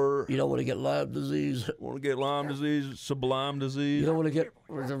shower. You don't want to get Lyme disease. Want to get Lyme disease, sublime disease? You don't want to get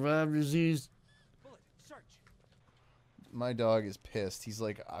the Lyme disease. My dog is pissed. He's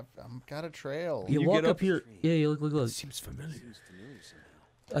like, I've got a trail. You you walk get up up- here. Yeah, you look. Seems familiar.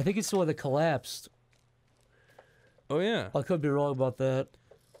 I think it's the one that collapsed. Oh yeah. I could be wrong about that.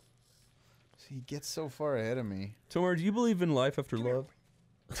 He gets so far ahead of me. Tomar, do you believe in life after love?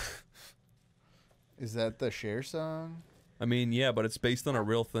 Is that the Cher song? I mean, yeah, but it's based on a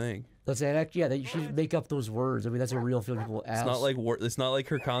real thing. That's an act. Yeah, that you should make up those words. I mean, that's a real thing people ask. It's not like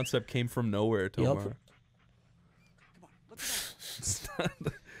her concept came from nowhere, Tomar.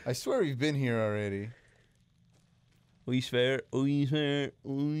 I swear we've been here already. We swear, we swear,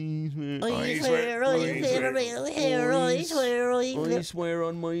 we swear. I swear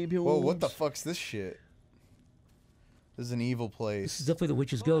on my pillows. Whoa, what the fuck's this shit? This is an evil This is place. definitely the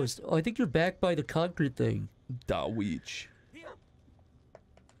witch's ghost. Oh, I think you're back by the concrete thing. Da witch.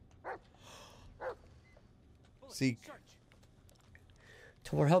 See,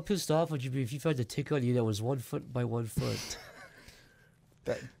 Tor, how pissed off would you be if you found a tick on you that was 1 foot by 1 foot?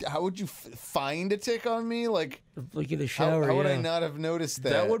 how would you find a tick on me? Like Like in the how shower, would I yeah. not have noticed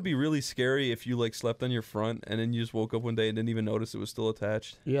that? That would be really scary if you like slept on your front and then you just woke up one day and didn't even notice it was still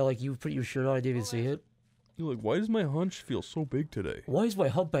attached. Yeah, like you put your shirt on, I didn't even see it. You're like, why does my hunch feel so big today? Why is my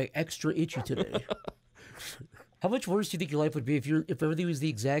humpback extra itchy today? How much worse do you think your life would be if everything was the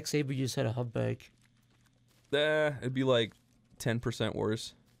exact same but you just had a humpback? It'd be like 10%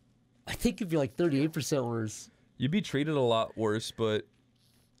 worse. I think it'd be like 38% worse. You'd be treated a lot worse, but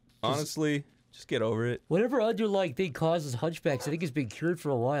honestly, just get over it. Whatever underlying thing causes hunchbacks, I think it's been cured for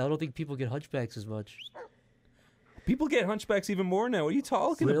a while. I don't think people get hunchbacks as much. People get hunchbacks even more now. What are you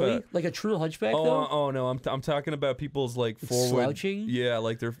talking Really? about? Like a true hunchback, though? Oh no, I'm talking about people's like forward slouching? Yeah,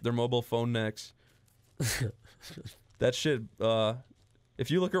 like their mobile phone necks. That shit. If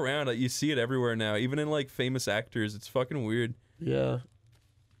you look around, you see it everywhere now. Even in like famous actors, it's fucking weird. Yeah.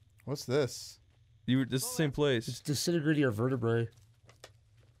 What's this? This is the same place. It's disintegrating your vertebrae.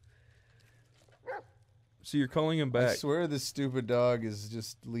 So you're calling him I back. swear this stupid dog is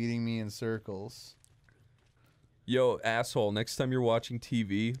just leading me in circles. Yo, asshole, next time you're watching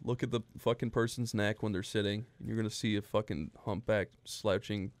TV, look at the fucking person's neck when they're sitting, and you're gonna see a fucking humpback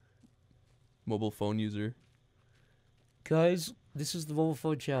slouching mobile phone user. Guys, this is the mobile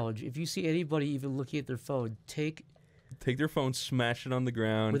phone challenge. If you see anybody even looking at their phone, take Their phone, smash it on the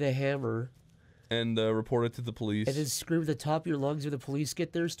ground, with a hammer and report it to the police. and then scream at the top of your lungs when the police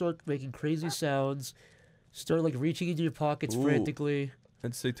get there, start making crazy sounds, start like reaching into your pockets Ooh. frantically.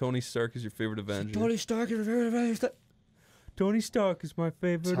 And say Tony Stark is your favorite Avenger. Tony Stark is your favorite Avenger. Tony Stark is my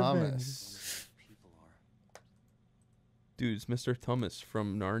favorite Avenger. Thomas. Dude, it's Mr. Thomas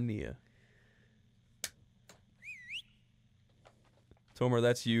from Narnia. Tomar,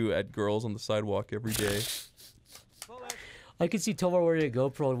 that's you at Girls on the Sidewalk every day. I can see Tomar wearing a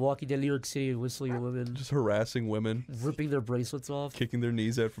GoPro and walking down New York City and whistling at women, Just harassing women, ripping their bracelets off. kicking their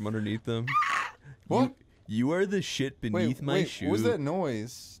knees out from underneath them. What? You are the shit beneath my shoe. What was that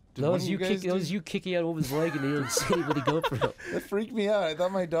noise? Did That one was of you. guys That was you kicking out a woman's leg in New York City with a GoPro. That freaked me out. I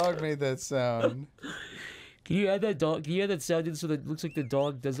thought my dog made that sound. Can you add that dog? Can you add that sound in so that it looks like the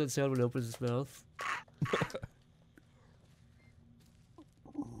dog does that sound when it opens its mouth?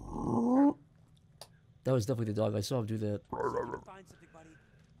 That was definitely the dog. I saw him do that. Find something, buddy.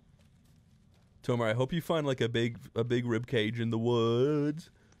 Tomar, I hope you find like a big rib cage in the woods.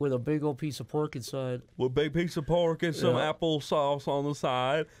 With a big old piece of pork inside. With a big piece of pork and some Yeah. applesauce on the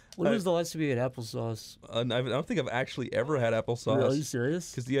side. When was the last time you had applesauce? I don't think I've actually ever had applesauce. Are you serious?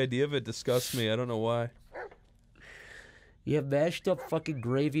 Because the idea of it disgusts me. I don't know why. You have mashed up fucking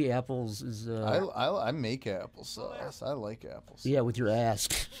gravy apples. Is I make applesauce. I like applesauce. yeah, with your ass.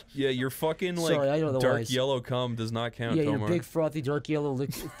 Yeah, your fucking like Sorry, I don't know why dark I s- yellow cum does not count, Yeah, your Tomar. big frothy dark yellow,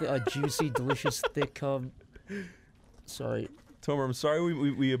 juicy, delicious, thick cum. Sorry. Tomer, I'm sorry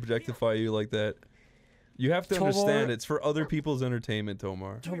we objectify you like that. You have to understand it's for other people's entertainment,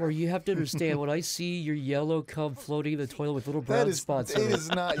 Tomar. Tomar, you have to understand, when I see your yellow cum floating in the toilet with little brown spots on it is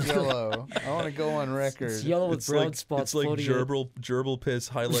not yellow. I want to go on record. It's yellow with brown spots floating. It's like gerbil piss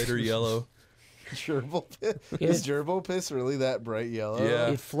highlighter yellow. Gerbil piss? Is gerbil piss really that bright yellow? Yeah.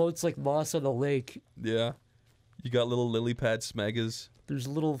 It floats like moss on the lake. Yeah. You got little lily pad smegas. There's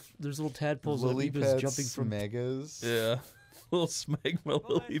little tadpoles and amoebas jumping from smegas. Yeah. Little smegma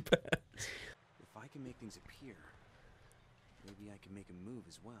lily pads. If I can make things appear, maybe I can make a move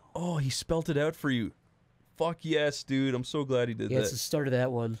as well. Oh, he spelt it out for you. Fuck yes, dude. I'm so glad he did that. Yeah, it's the start of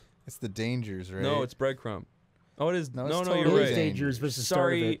that one. It's the dangers, right? No, it's breadcrumb. Oh, it is. No, totally you're right. Dangers versus the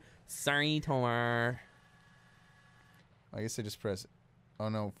start of it. Sorry, Tomar. I guess I just press it. Oh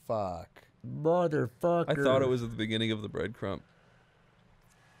no, fuck. Motherfucker. I thought it was at the beginning of the breadcrumb.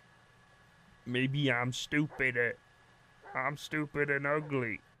 Maybe I'm stupid. I'm stupid and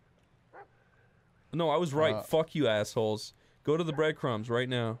ugly. No, I was right. Fuck you, assholes. Go to the breadcrumbs right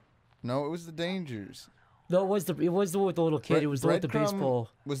now. No, it was the dangers. No, it was the one with the little kid. It was the one with the baseball.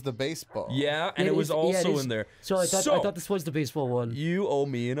 Was the baseball? Yeah, and it was also in there. So I thought this was the baseball one. You owe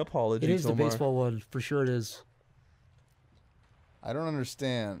me an apology. It is Tomar. the baseball one, for sure. It is. I don't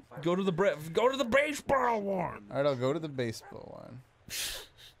understand. Go to the baseball one. All right, I'll go to the baseball one.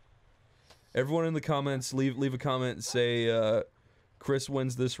 Everyone in the comments, leave a comment and say Chris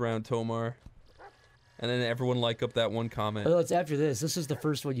wins this round, Tomar. And then everyone like up that one comment. Oh, it's after this. This is the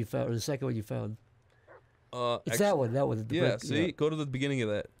first one you found, or the second one you found. It's that one. That one. Yeah, see? Go to the beginning of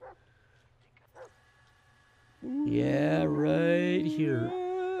that. Yeah, right here.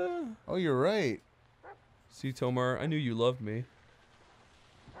 Oh, you're right. See, Tomar, I knew you loved me.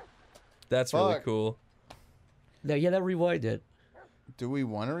 That's really cool. Now, yeah, that rewind it. Do we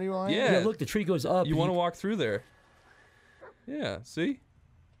want to rewind? Yeah. Yeah, look, the tree goes up. You want to walk through there. Yeah, see?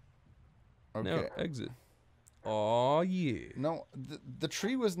 Okay. Now, exit. Aw, yeah. No, the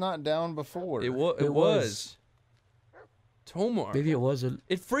tree was not down before. It was. Tomar. Maybe it wasn't.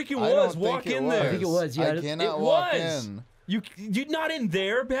 It freaking I don't was. Walk think it in was. there. I think it was, yeah. I cannot It walk was. in. You're not in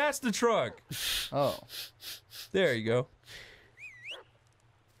there. Past the truck. Oh. There you go.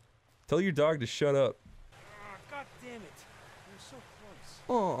 Tell your dog to shut up. Oh, God damn it. You're so close.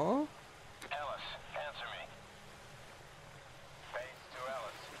 Aw. Ellis, answer me. Fades to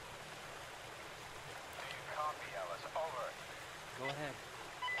Ellis. Do you copy, Ellis? Over. Go ahead.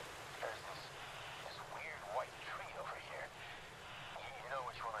 There's this weird white tree over here. You know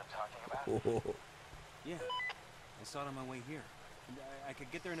which one I'm talking about? Yeah. I saw it on my way here. And I could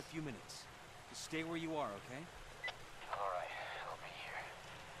get there in a few minutes. Just stay where you are, okay? All right, I'll be here.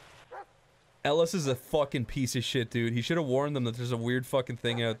 Ellis is a fucking piece of shit, dude. He should have warned them that there's a weird fucking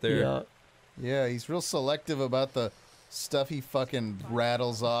thing out there. Yeah. Yeah, he's real selective about the stuff he fucking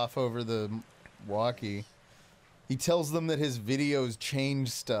rattles off over the walkie. He tells them that his videos change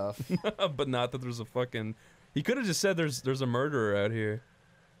stuff. But not that there's a fucking... He could have just said there's a murderer out here.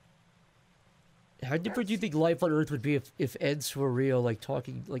 How different do you think life on Earth would be if Ents were real,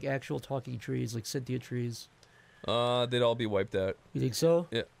 like actual talking trees, like sentient trees? They'd all be wiped out. You think so?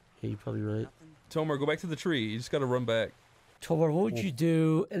 Yeah. Yeah, you're probably right. Tomar, go back to the tree. You just gotta run back. Tomar, what would you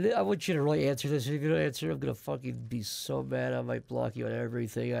do? And then I want you to really answer this. If you're gonna answer, I'm gonna fucking be so mad. I might block you on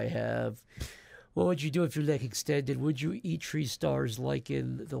everything I have. What would you do if your neck extended? Would you eat tree stars like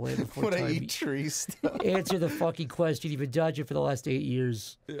in The Land Before Would Time? I eat tree stuff? Answer the fucking question. You've been dodging for the last 8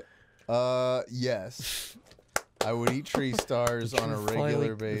 years. Yes. I would eat tree stars on a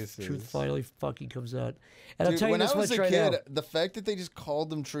regular basis. The truth finally fucking comes out. And Dude, I'll tell you when this I was much a right kid, now. the fact that they just called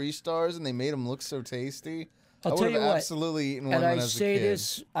them tree stars and they made them look so tasty, I'll I tell would you have what, absolutely eaten one and when I I was say a kid.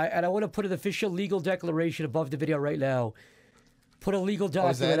 this, and I want to put an official legal declaration above the video right now. Put a legal Oh,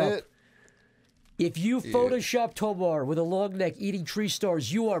 is that document up. it? If you Photoshop Tomar with a long neck eating tree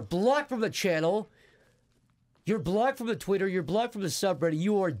stars, you are blocked from the channel. You're blocked from the Twitter. You're blocked from the subreddit.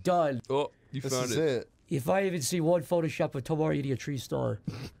 You are done. Oh, you This found is it. it. If I even see one Photoshop of Tomar eating a tree star,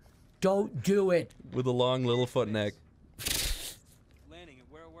 don't do it. With a long Littlefoot neck. Landing,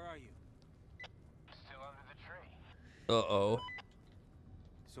 where are you? Still under the tree. Uh-oh.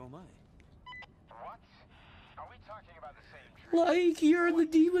 So am I. What? Are we talking about the same tree? Like you're in the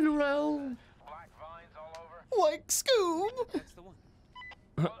demon realm. Black vines all over? Like Scoob. That's the one.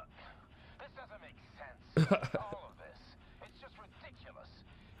 Look, this doesn't make sense. All of this. It's just ridiculous.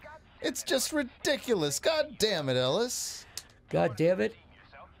 God damn It's just ridiculous. God damn it, Ellis. God damn it.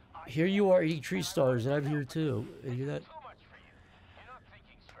 yourself. Here you are eating tree stars, and I'm here too. And you're not. Too much for you. You're not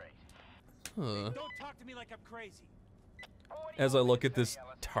thinking straight. Huh. Don't talk to me like I'm crazy. As I look at this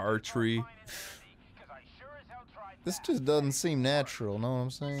tar tree. Because I sure as hell tried This just doesn't seem natural, know what I'm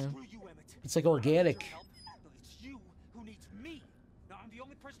saying? Screw you, Emmett. It's like organic. Help? It's you who needs me. Now, I'm the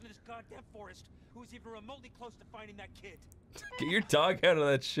only person in this goddamn forest who is even remotely close to finding that kid. Get your dog out of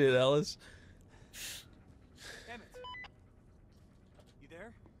that shit, Ellis. Emmett. You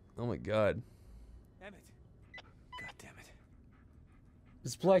there? Oh my god. Emmett. God damn it.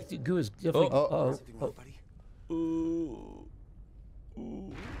 This black goo is definitely. Oh. Something wrong, buddy? Ooh.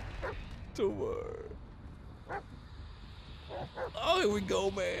 Ooh. Tomorrow. Oh, here we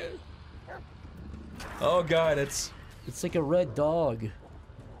go, man. Oh god, it's It's like a red dog.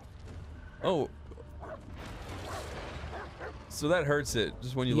 oh. So that hurts it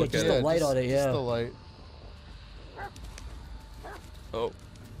just when you Yeah, look just at the it. light on it, Just yeah. the light. Oh.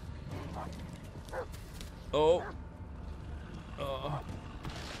 Oh.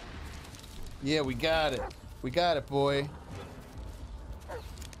 Yeah, we got it. We got it, boy.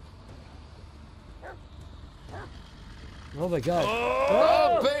 Oh my god.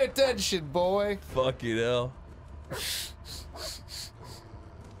 Oh, pay attention, boy. Fucking hell.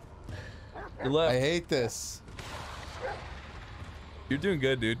 You I left. hate this. You're doing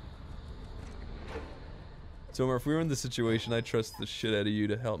good, dude. Tomer, if we were in this situation, I'd trust the shit out of you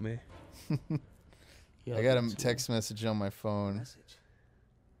to help me. Yeah, I got a that's- text message on my phone. Message.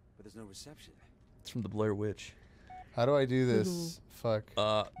 But there's no reception. It's from the Blair Witch. How do I do this? Fuck.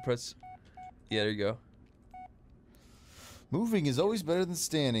 Press. Yeah, there you go. Moving is always better than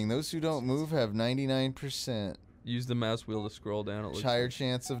standing. Those who don't move have 99%. Use the mouse wheel to scroll down. It looks Higher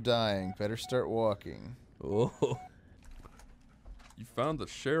chance of dying. Better start walking. Oh. You found the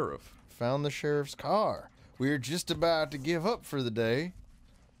sheriff. Found the sheriff's car. We are just about to give up for the day.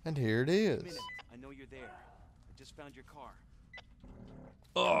 And here it is. Minute. I know you're there. I just found your car.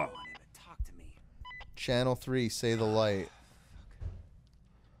 Oh. Come on, Emmett, talk to me. Channel 3, say the light.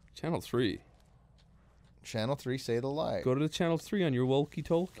 Channel 3. Channel 3, say the light. Go to the channel 3 on your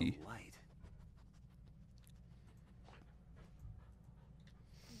walkie-talkie. The light.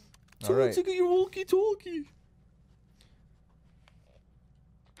 All right. Take your walkie-talkie.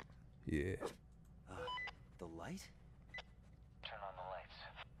 Yeah. The light? Turn on the lights.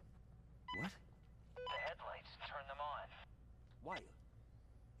 What? The headlights. Turn them on. Why?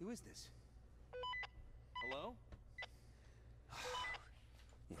 Who is this? Hello?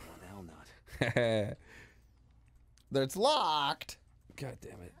 Yeah, well, the hell not. It's locked. God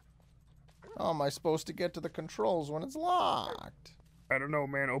damn it. How am I supposed to get to the controls when it's locked? I don't know,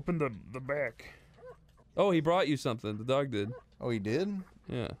 man. Open the back. Oh, he brought you something. The dog did. Oh, he did?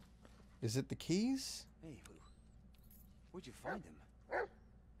 Yeah. Is it the keys? Hey, where'd you find him?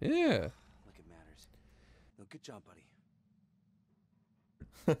 Yeah. Like it matters. No, good job, buddy.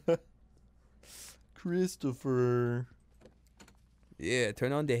 Christopher. Yeah,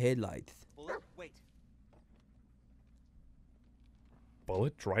 turn on the headlights. Bullet, wait.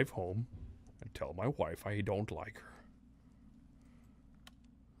 Bullet, drive home and tell my wife I don't like her.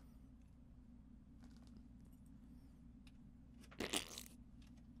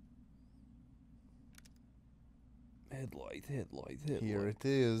 Headlight. Here it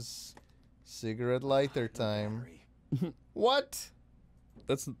is. Cigarette lighter time. Battery. What?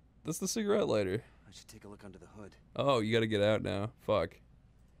 That's the cigarette lighter. I should take a look under the hood. Oh, you gotta get out now. Fuck.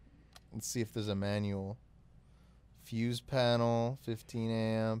 Let's see if there's a manual. Fuse panel, 15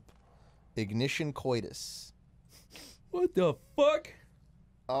 amp. Ignition coitus. What the fuck?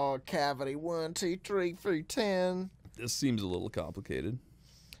 Oh, cavity 1, 2, 3, 4, 10. This seems a little complicated.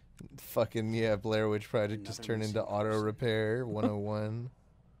 Fucking, yeah, Blair Witch Project just Another turned into missing auto person. repair 101.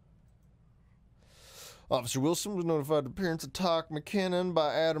 Officer Wilson was notified of the appearance of Todd McKinnon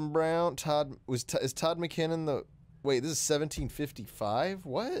by Adam Brown. Is Todd McKinnon the... Wait, this is 1755?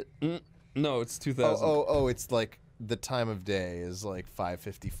 What? No, it's 2000. Oh, it's like the time of day is like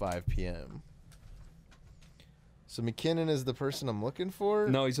 5:55 p.m. So McKinnon is the person I'm looking for?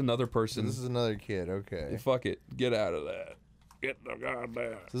 No, he's another So person. this is another kid, okay. Fuck it. Get out of that. Get the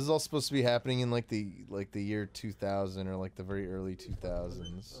goddamn. This is all supposed to be happening in like the year 2000 or like the very early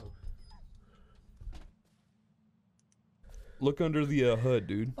 2000s. Look under the hood,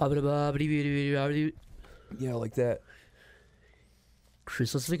 dude. Yeah, like that.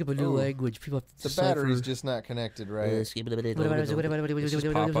 Chris, let's think of a new Oh. language. People have to The decipher. battery's just not connected, right? It's just Popeye.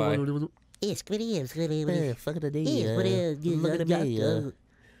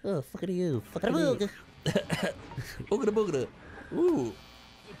 Ooh.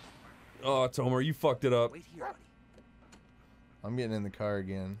 Oh, Tomer, you fucked it up. Wait here, buddy. I'm getting in the car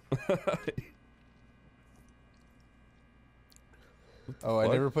again. Oh, I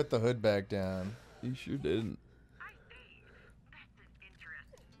fuck? never put the hood back down. You sure didn't.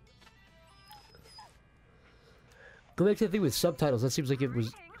 Go back to the thing with subtitles. That seems like it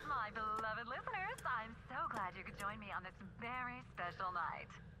was. My beloved listeners, I'm so glad you could join me on this very special night.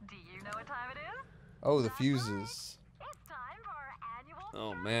 Do you know what time it is? Oh, the fuses. It's time for our annual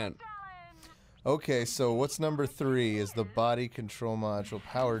Oh man. challenge. Okay, so what's number 3 is the body control module,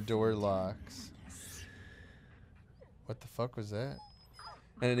 power door locks. What the fuck was that?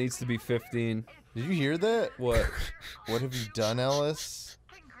 And it needs to be 15. Did you hear that? What? What have you done, Ellis?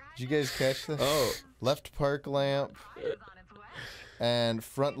 Did you guys catch that? Oh. Left park lamp and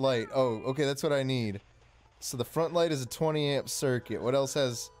front light. Oh, okay, that's what I need. So the front light is a 20 amp circuit. What else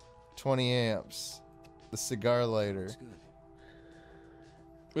has 20 amps? The cigar lighter.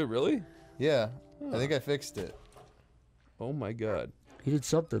 Wait, really? Yeah, I think I fixed it. Oh my god. He did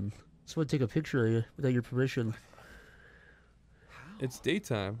something. Someone take a picture of you without your permission. It's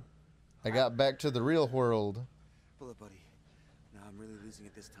daytime. I got back to the real world. Bullet buddy. Now I'm really losing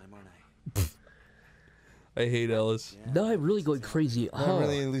it this time, aren't I? I hate Ellis. Now I'm really going crazy. I'm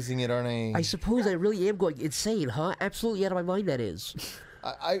really losing it, aren't I? I suppose I really am going insane, huh? Absolutely out of my mind, that is.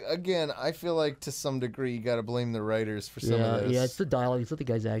 I feel like to some degree you gotta blame the writers for some of this. Yeah, it's the dialogue. It's not the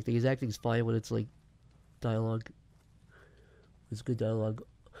guy's acting. His acting's fine when it's like dialogue. It's good dialogue.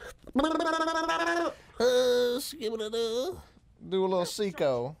 Do a little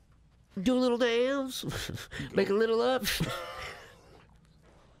Seiko. Do a little dance. Make a little up.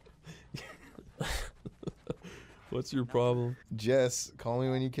 What's your problem? Jess, call me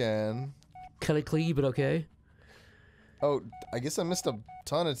when you can. Kind of clingy, but okay. Oh, I guess I missed a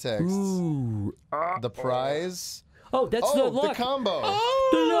ton of texts. Ooh. The prize. Oh, that's the lock. The combo.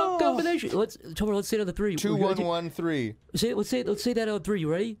 The lock combination. Let's say it on the 3. 2113. Let's say that on 3. You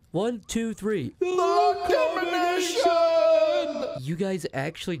ready? 1, 2, 3. The lock combination. You guys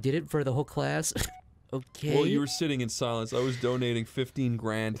actually did it for the whole class. Okay. Well, you were sitting in silence. I was donating 15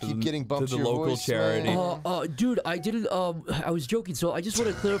 grand to the your local voice, charity. man. Dude, I didn't. I was joking. So I just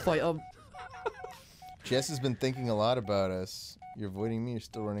want to clarify. Jess has been thinking a lot about us. You're avoiding me. You're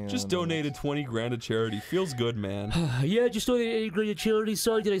still running. Just around. donated 20 grand to charity. Feels good, man. Yeah, just donated 80 grand to charity.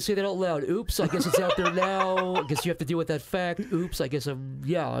 Sorry, did I say that out loud? Oops. I guess it's out there now. I guess you have to deal with that fact. Oops. I guess I'm.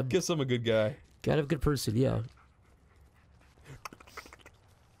 Yeah. I'm Guess I'm a good guy. kind of a good person. Yeah.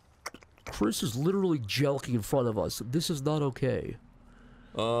 Chris is literally jelking in front of us. This is not okay.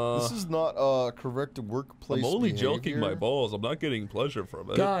 This is not correct workplace. I'm only behavior. joking my balls. I'm not getting pleasure from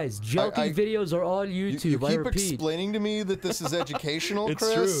it. Guys, jelking videos are on YouTube. You I keep repeat. explaining to me that this is educational, It's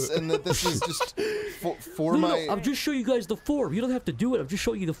Chris, true. and that this is just for No, my. I'm just showing you guys the form. You don't have to do it. I'm just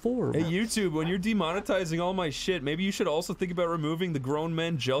showing you the form. Hey, YouTube, when you're demonetizing all my shit, maybe you should also think about removing the grown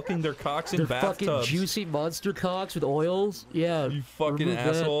men jelking their cocks in They're bathtubs. fucking juicy monster cocks with oils. Yeah. You fucking remove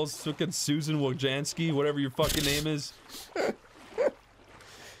that. assholes. Fucking Susan Wojcicki, whatever your fucking name is.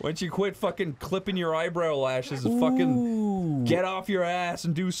 Why don't you quit fucking clipping your eyebrow lashes and fucking get off your ass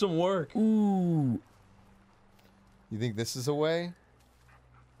and do some work? Ooh. You think this is a way?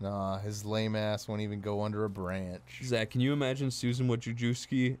 Nah, his lame ass won't even go under a branch. Zach, can you imagine Susan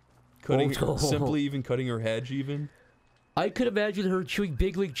Wojcicki cutting Oh, no. simply even cutting her hedge even? I could imagine her chewing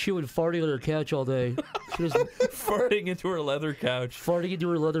Big League Chew and farting on her couch all day. She was Farting into her leather couch. farting into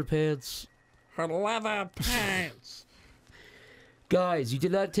her leather pants. Her leather pants. Guys, you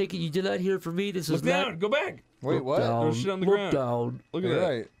did not take it. You did not hear from me. This Look is not. down. Go back. Wait, Look what? Down. There's shit on the Look ground. down. Look at You're that.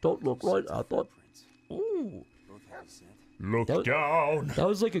 right. Don't look right. I thought Ooh. Both have a scent. Look That- down. that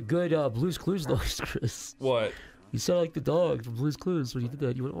was like a good Blue's Clues noise, Chris. What? You sound like the dog from Blue's Clues when you did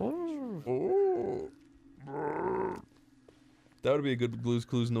that. You went, oh. Oh. That would be a good Blue's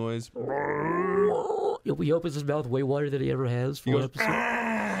Clues noise. He opens his mouth way wider than he ever has for He one goes,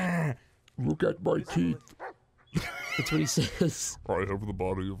 episode. Look at my teeth. That's what he says. I have the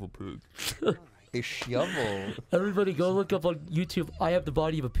body of a pig. A shovel. Everybody go look up on YouTube. I have the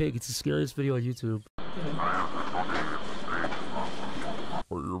body of a pig. It's the scariest video on YouTube.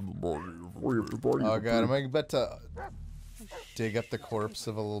 Oh god, am I about to dig up the corpse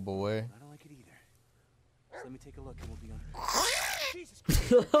of a little boy? I don't like it either. Just let me take a look and we'll be on. Jesus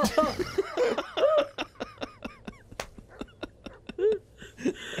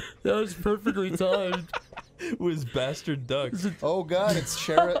That was perfectly timed. With his bastard ducks. Oh god, it's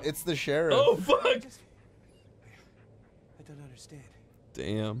sheriff. It's the sheriff. Oh fuck! I don't understand.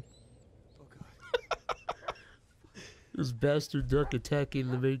 Damn. Oh god. This bastard duck attacking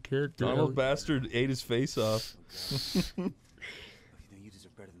the main character. Donald Bastard ate his face off. You know, you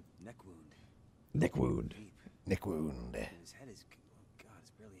deserve better than neck wound. Neck wound. Deep. Nick wound. And his head is. Oh god,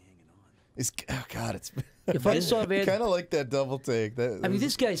 it's barely hanging on. It's oh god, it's. If I saw a man, kind of like that double take. That I mean,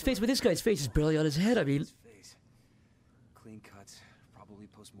 this guy's face, but this guy's face is barely on his head. I mean, His face. Clean cuts. Probably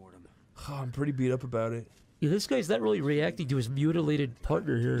post-mortem. Oh, I'm pretty beat up about it. Yeah, this guy's not really reacting to his mutilated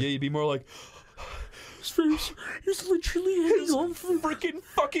partner here. Yeah, you'd be more like, His face is literally hanging off for freaking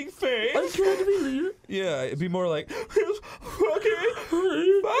fucking face. I can't believe it. Yeah, it'd be more like, his fucking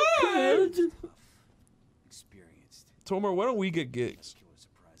face. Experienced. Tomar, why don't we get gigs?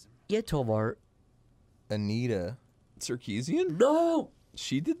 Yeah, Tomar. Anita. Sarkeesian? No!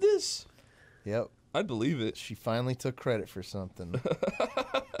 She did this? Yep. I'd believe it. She finally took credit for something.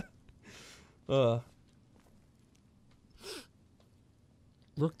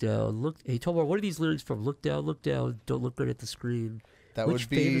 Look down, look. Hey, Tomar, what are these lyrics from? Look down, don't look right at the screen. That Which would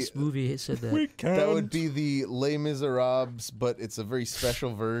be famous movie said that? That would be the Les Miserables, but it's a very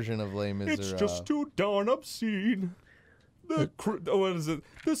special version of Les Miserables. It's just too darn obscene. What is it?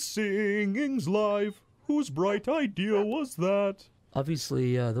 The singing's live. Whose bright idea was that?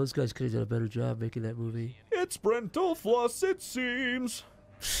 Obviously, those guys could have done a better job making that movie. It's Brental Floss, it seems.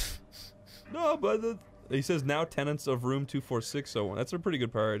 No, but he says now tenants of room 24601. That's a pretty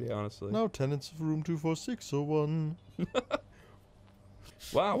good parody, honestly. No tenants of room 24601.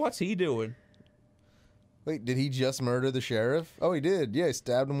 Wow, what's he doing? Wait, did he just murder the sheriff? Oh, he did. Yeah, he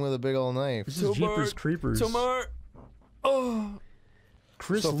stabbed him with a big old knife. This is Jeepers Creepers. Tomar. Oh.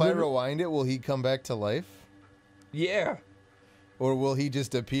 Chris So if I rewind it, will he come back to life? Yeah. Or will he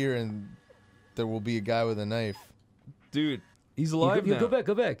just appear and there will be a guy with a knife? Dude, he's alive now.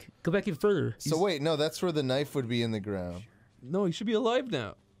 Go back even further. So wait, no, that's where the knife would be in the ground. No, he should be alive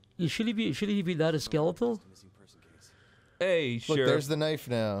now. Should he be not a skeletal? Hey, Look, Sheriff. there's the knife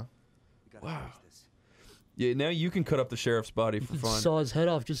now. Wow. Yeah, now you can cut up the sheriff's body for fun. Saw his head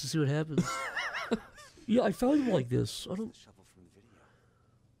off just to see what happens. Yeah, I found him like this. I don't. Shovel from the video.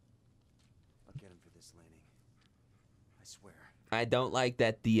 I'll get him for this, Lanning. I swear. I don't like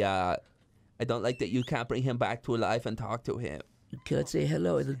that I don't like that you can't bring him back to life and talk to him. You can't say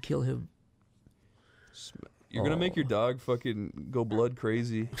hello and then kill him. You're gonna make your dog fucking go blood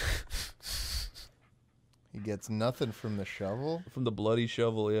crazy. He gets nothing from the shovel? From the bloody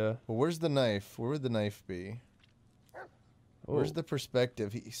shovel, yeah. Well, where's the knife? Where would the knife be? Where's the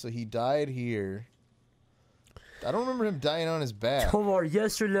perspective? So he died here. I don't remember him dying on his back. Tomar,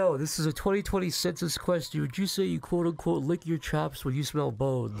 yes or no? This is a 2020 census question. Would you say you quote unquote lick your chops when you smell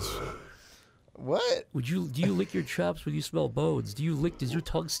bones? What? Do you lick your chops when you smell bones? Does your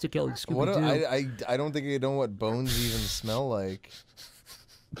tongue stick out like Scooby-Doo? What? I don't think I know what bones even smell like.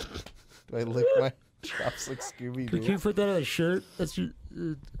 Do I lick my chops like Scooby-Doo? Can you put that on a shirt? That's your.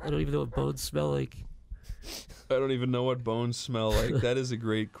 I don't even know what bones smell like. I don't even know what bones smell like. That is a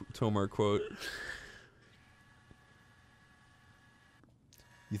great Tomar quote.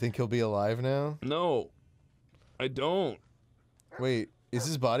 You think he'll be alive now? No, I don't. Wait, is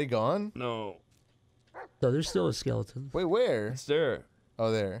his body gone? No. No, there's still a skeleton. Wait, where? It's there. Oh,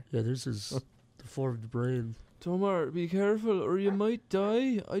 there. Yeah, there's his deformed brain. Tomar, be careful or you might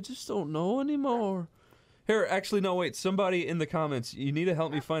die. I just don't know anymore. Here, actually, no, wait. Somebody in the comments, you need to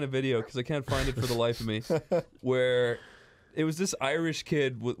help me find a video because I can't find it for the life of me. Where it was this Irish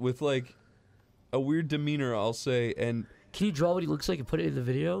kid with like a weird demeanor, I'll say, and can you draw what he looks like and put it in the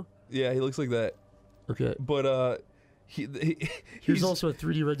video? Yeah, he looks like that. Okay. But here's also a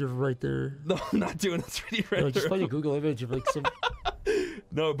 3D render right there. No, I'm not doing a 3D render. No, just find a Google image of like some.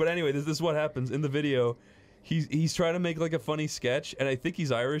 No, but anyway, this is what happens in the video. He's trying to make like a funny sketch, and I think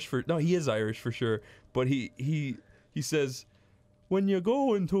he's Irish for. No, he is Irish for sure. But he says, when you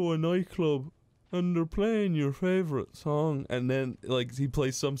go into a nightclub and they're playing your favorite song, and then like he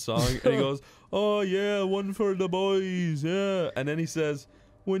plays some song and he goes, oh yeah, one for the boys, yeah, and then he says,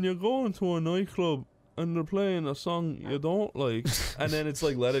 when you go into a nightclub and they're playing a song you don't like, and then it's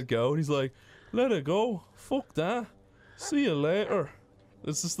like Let It Go, and he's like, let it go, fuck that, see you later.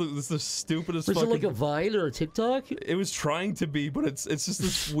 This is the stupidest. Was it like a Vine or a TikTok? It was trying to be, but it's just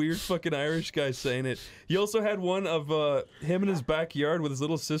this weird fucking Irish guy saying it. He also had one of him in his backyard with his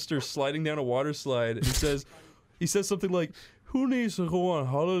little sister sliding down a water slide. And he says something like, "Who needs to go on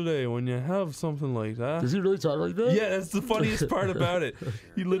holiday when you have something like that?" Does he really talk like that? Yeah, that's the funniest part about it.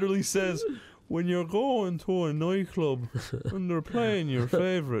 He literally says, "When you're going to a nightclub and they're playing your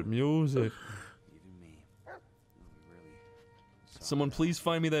favorite music." Someone please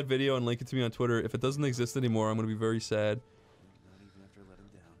find me that video and link it to me on Twitter. If it doesn't exist anymore, I'm going to be very sad. Not even after I let him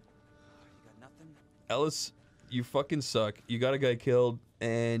down. You got nothing? Ellis, you fucking suck. You got a guy killed,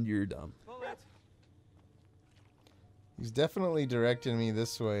 and you're dumb. Bullet. He's definitely directing me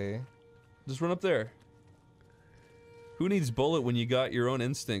this way. Just run up there. Who needs Bullet when you got your own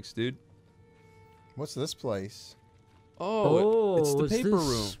instincts, dude? What's this place? Oh, it's the paper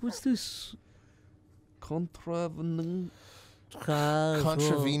room. What's this? Contravenant.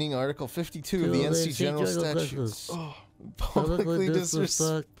 Contravening Article 52 of the NC General Statutes. Publicly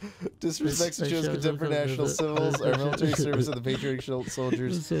disrespects and shows contempt for national civils, our military service, and the patriotic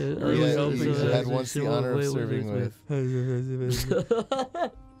soldiers he had once the honor of serving with.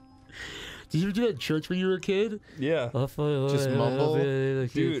 Did you ever do that in church when you were a kid? Yeah. Just mumble?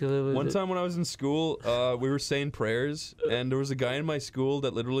 Dude, one time when I was in school, we were saying prayers, and there was a guy in my school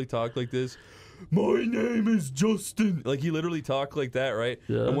that literally talked like this. My name is Justin. Like, he literally talked like that, right?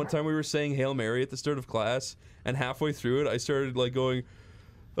 Yeah. And one time we were saying Hail Mary at the start of class, and halfway through it, I started, like, going,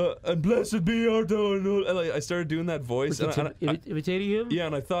 and blessed be our God. And, like, I started doing that voice. Imitating him? Yeah,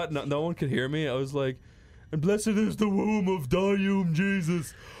 and I thought no one could hear me. I was like, and blessed is the womb of Dium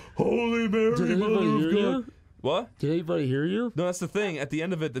Jesus. Holy Mary, Did Mother anybody of hear God. you? What? Did anybody hear you? No, that's the thing. At the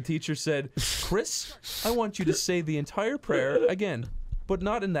end of it, the teacher said, Chris, I want you to say the entire prayer again, but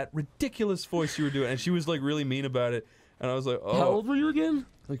not in that ridiculous voice you were doing. And she was, like, really mean about it. And I was like, oh. How old were you again?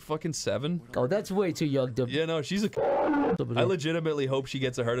 Like, fucking 7. Oh, that's way too young to... Yeah, no, she's a... I legitimately hope she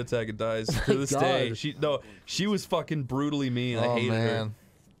gets a heart attack and dies to this day. She was fucking brutally mean. I hated her.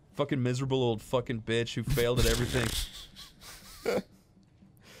 Fucking miserable old fucking bitch who failed at everything.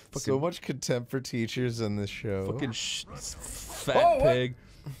 So much contempt for teachers in this show. Fucking fat pig.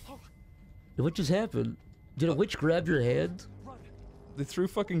 What just happened? Did a witch grab your hand? They threw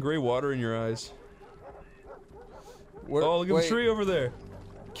fucking gray water in your eyes. Oh, look at the tree over there.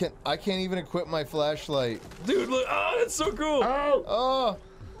 I can't even equip my flashlight. Dude, look. Oh, that's so cool. Oh.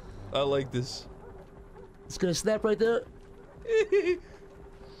 I like this. It's gonna snap right there.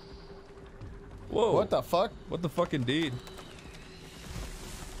 Whoa. What the fuck? What the fuck indeed?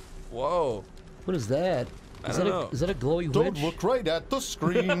 Whoa. What is that? I don't know. Is that a glowing Don't witch? look right at the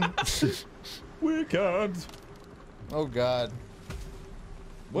screen. We can't. Oh god.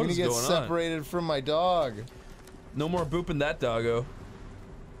 What is going going on? Separated from my dog. No more booping that doggo.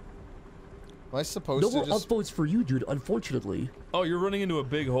 Am I supposed to just... No more upvotes for you, dude, unfortunately. Oh, you're running into a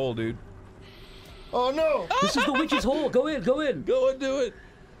big hole, dude. Oh no! This is the witch's hole. Go in, go in. Go and do it.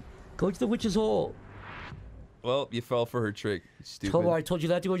 Go into the witch's hole. Well, you fell for her trick. Stupid. Come on, I told you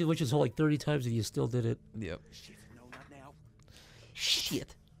not to go to the witch's hole like 30 times and you still did it. Yep. Shit.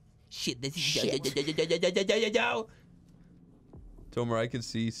 This is Shit. Tomer, I can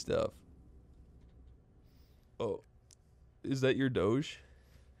see stuff. Oh. Is that your Doge?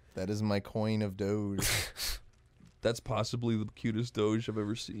 That is my coin of Doge. That's possibly the cutest Doge I've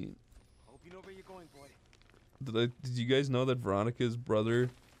ever seen. Hope you know where you're going, boy. Did you guys know that Veronica's brother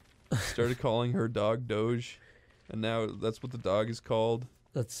started calling her dog Doge? And now that's what the dog is called?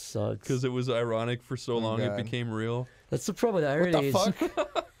 That sucks. Because it was ironic for so long God. it became real. That's the problem with irony. What the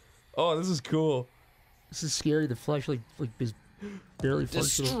fuck? Oh, this is cool. This is scary. The flesh like is barely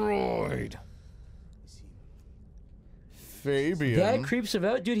functional. Destroyed. Fabian. That creeps him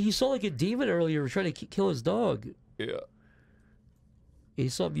out, dude. He saw like a demon earlier trying to kill his dog. Yeah. He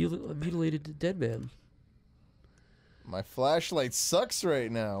saw a mutilated dead man. My flashlight sucks right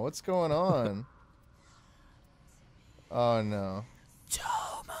now. What's going on? Oh no.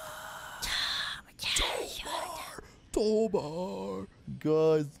 Tobar.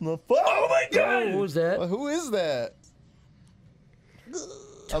 Guys, not fun. Oh my god! What was that? Who is that?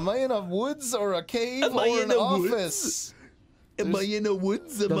 Am I in a woods or a cave or an office? Am I in a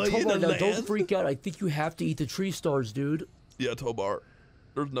woods? Am No, I in a Tobar, now land? don't freak out. I think you have to eat the tree stars, dude. Yeah, Tobar.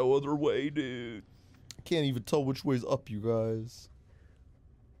 There's no other way, dude. I can't even tell which way's up, you guys.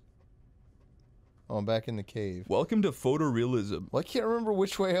 Oh, I'm back in the cave. Welcome to photorealism. Well, I can't remember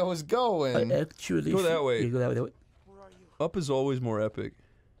which way I was going. Actually, Go that way. Yeah, go that way. Up is always more epic.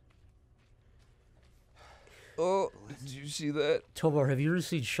 Oh, did you see that? Tobar, have you ever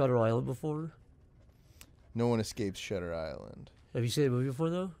seen Shutter Island before? No one escapes Shutter Island. Have you seen the movie before,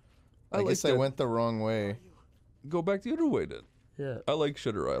 though? I guess I went the wrong way. Go back the other way, then. Yeah. I like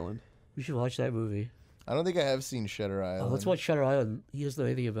Shutter Island. We should watch that movie. I don't think I have seen Shutter Island. Oh, let's watch Shutter Island. He doesn't know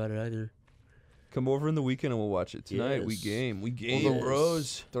anything about it either. Come over in the weekend and we'll watch it. Tonight, we Yes. game. We game, Yes.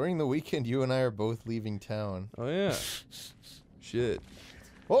 bros. During the weekend, you and I are both leaving town. Oh, yeah. Shit.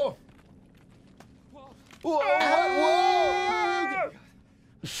 Oh! Whoa! Whoa!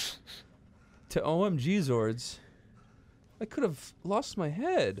 To OMG Zords. I could have lost my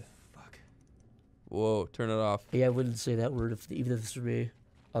head. Fuck. Whoa, turn it off. Yeah, I wouldn't say that word even if this were me.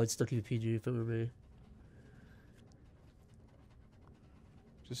 I would still keep it PG if it were me.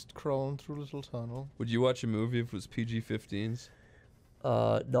 Just crawling through a little tunnel. Would you watch a movie if it was PG-15s?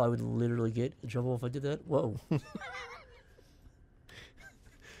 No, I would literally get in trouble if I did that. Whoa.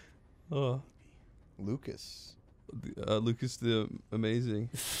 Oh. Lucas. Lucas the Amazing.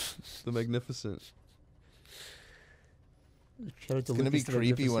 The Magnificent. It's gonna be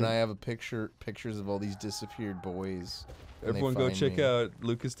creepy when I have pictures of all these disappeared boys. Everyone go check out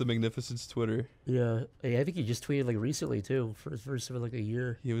Lucas the Magnificent's Twitter. Yeah, hey, I think he just tweeted like recently too, for the first time in like a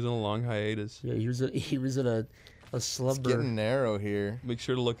year. He was on a long hiatus. Yeah, he was in a slumber. It's getting narrow here. Make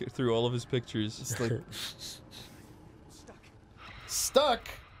sure to look through all of his pictures. It's like stuck.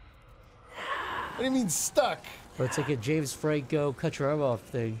 What do you mean stuck? But it's like a James Franco cut your arm off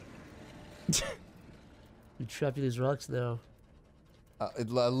thing. You trapped in these rocks now. I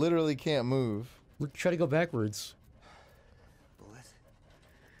literally can't move. Look, try to go backwards.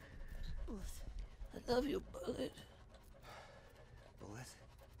 I love you, Bullet. Bullet.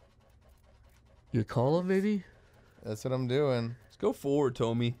 You call him, maybe? That's what I'm doing. Let's go forward,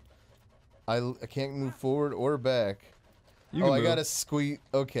 Tommy. I can't move forward or back. I gotta squeeze.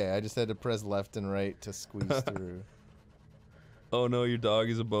 Okay, I just had to press left and right to squeeze through. Oh no, your dog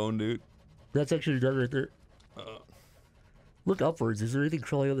is a bone, dude. That's actually done right there. Look upwards. Is there anything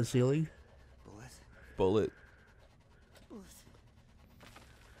crawling on the ceiling? Bullet.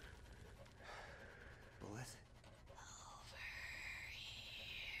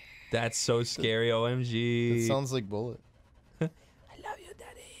 That's so scary, OMG. It sounds like Bullet. I love you,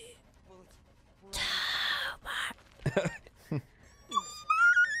 Daddy.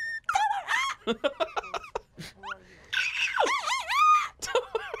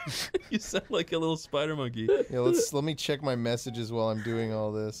 You sound like a little spider monkey. Yeah, let me check my messages while I'm doing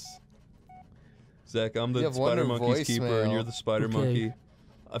all this. Zach, I'm the spider monkey's keeper, and you're the spider monkey.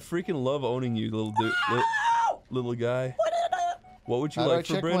 I freaking love owning you, little dude, little guy. What would you like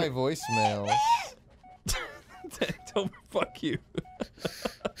for Brandon? How do I check my voicemails? Don't fuck you.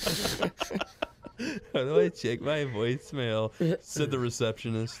 How do I check my voicemail? Said the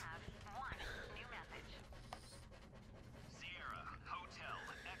receptionist.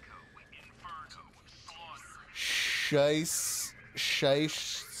 Shice.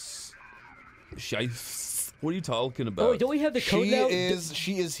 What are you talking about? Oh, don't we have the code now?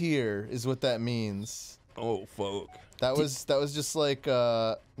 She is here, is what that means. Oh, fuck. That was just like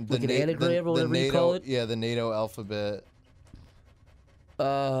the like an anagram or whatever you call it? Yeah, the NATO alphabet.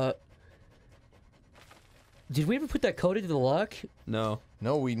 Did we ever put that code into the lock? No.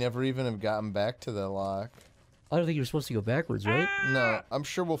 No, we never even have gotten back to the lock. I don't think you're supposed to go backwards, right? No, I'm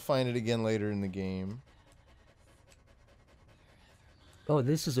sure we'll find it again later in the game. Oh,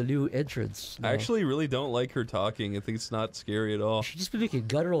 this is a new entrance. I actually really don't like her talking. I think it's not scary at all. She's just been making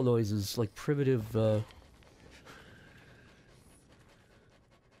guttural noises, like primitive,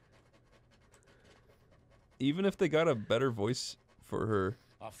 Even if they got a better voice for her.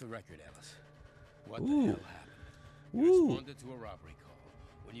 Off the record, Alice. What the hell happened? You responded to a robbery call.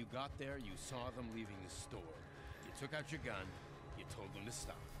 When you got there, you saw them leaving the store. You took out your gun. You told them to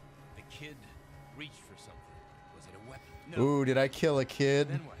stop. The kid reached for something. Was it a weapon? No. Ooh, did I kill a kid?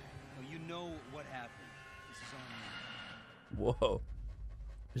 Then what? Well, you know what happened. This is on me. Whoa.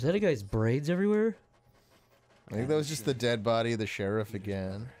 Is that a guy's brains everywhere? I think that was just the dead body of the sheriff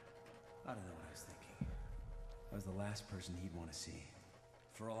again. I don't know what I was thinking. I was the last person he'd want to see.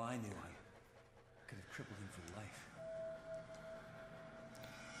 For all I knew, I could have crippled him for life.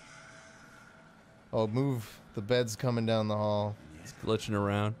 Oh, move. The bed's coming down the hall. Yeah. It's glitching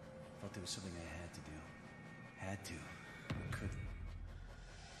around. Thought there was something I had to do. Had to, but couldn't.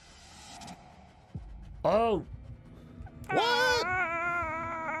 Oh! What?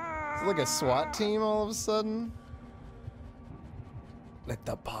 It's like a SWAT team all of a sudden. Let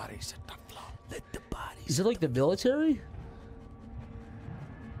the bodies hit the floor. Let the bodies. Is it like the military?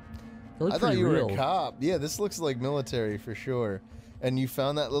 I thought you were a cop. Yeah, this looks like military for sure. And you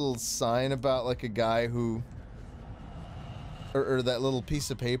found that little sign about like a guy who, or that little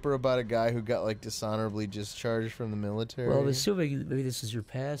piece of paper about a guy who got like dishonorably discharged from the military. Well, I'm assuming maybe this is your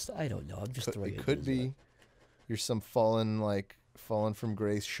past. I don't know. I'm just throwing it. It could be. You're some fallen from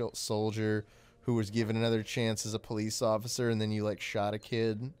grace soldier who was given another chance as a police officer, and then you like shot a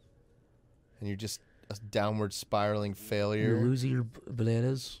kid, and you're just a downward spiraling failure. You're losing your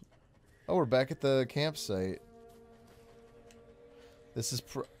bananas. Oh, we're back at the campsite. This is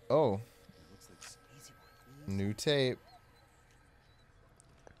new tape.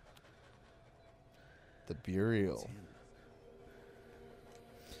 The burial.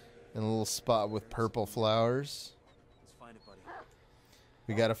 And a little spot with purple flowers. Let's find it, buddy.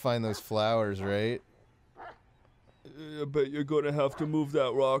 We gotta find those flowers, right? I bet you're gonna have to move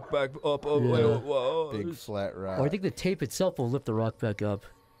that rock back up. Oh, Yeah. whoa. Big flat rock. Oh, I think the tape itself will lift the rock back up.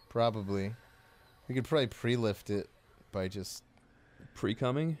 Probably. We could probably pre-lift it by just...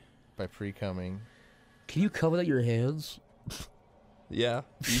 Pre-coming? By pre-coming. Can you come without your hands? Yeah,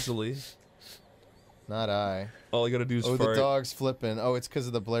 easily. Not I. All I gotta do is Oh, fart. the dog's flipping. Oh, it's because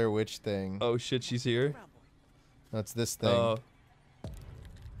of the Blair Witch thing. Oh shit, she's here. That's this thing. Oh. I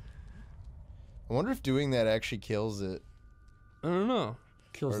wonder if doing that actually kills it. I don't know.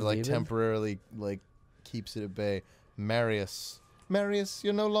 Kills Or the like demon? temporarily like keeps it at bay. Marius. Marius,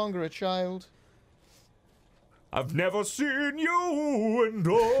 you're no longer a child. I've never seen you and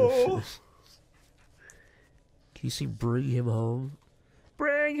all. Can you see Bring Him Home?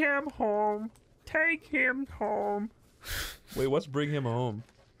 Bring him home. Take him home. Wait, what's Bring Him Home?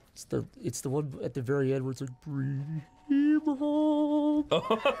 It's the one at the very end where it's like Bring Him Home.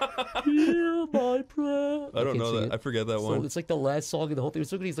 Hear my prayer. I don't know that. I forget that one. It's like the last song of the whole thing.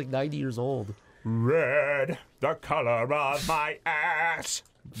 It's like he's like 90 years old. Red, the color of my ass.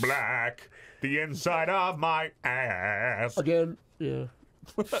 Black, the inside of my ass. Again, yeah.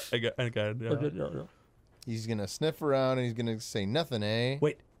 I got it. Yeah. Again, no. He's gonna sniff around and he's gonna say nothing, eh?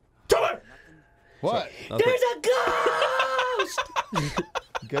 Wait. What? There's a ghost!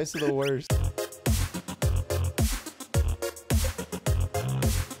 You guys are the worst.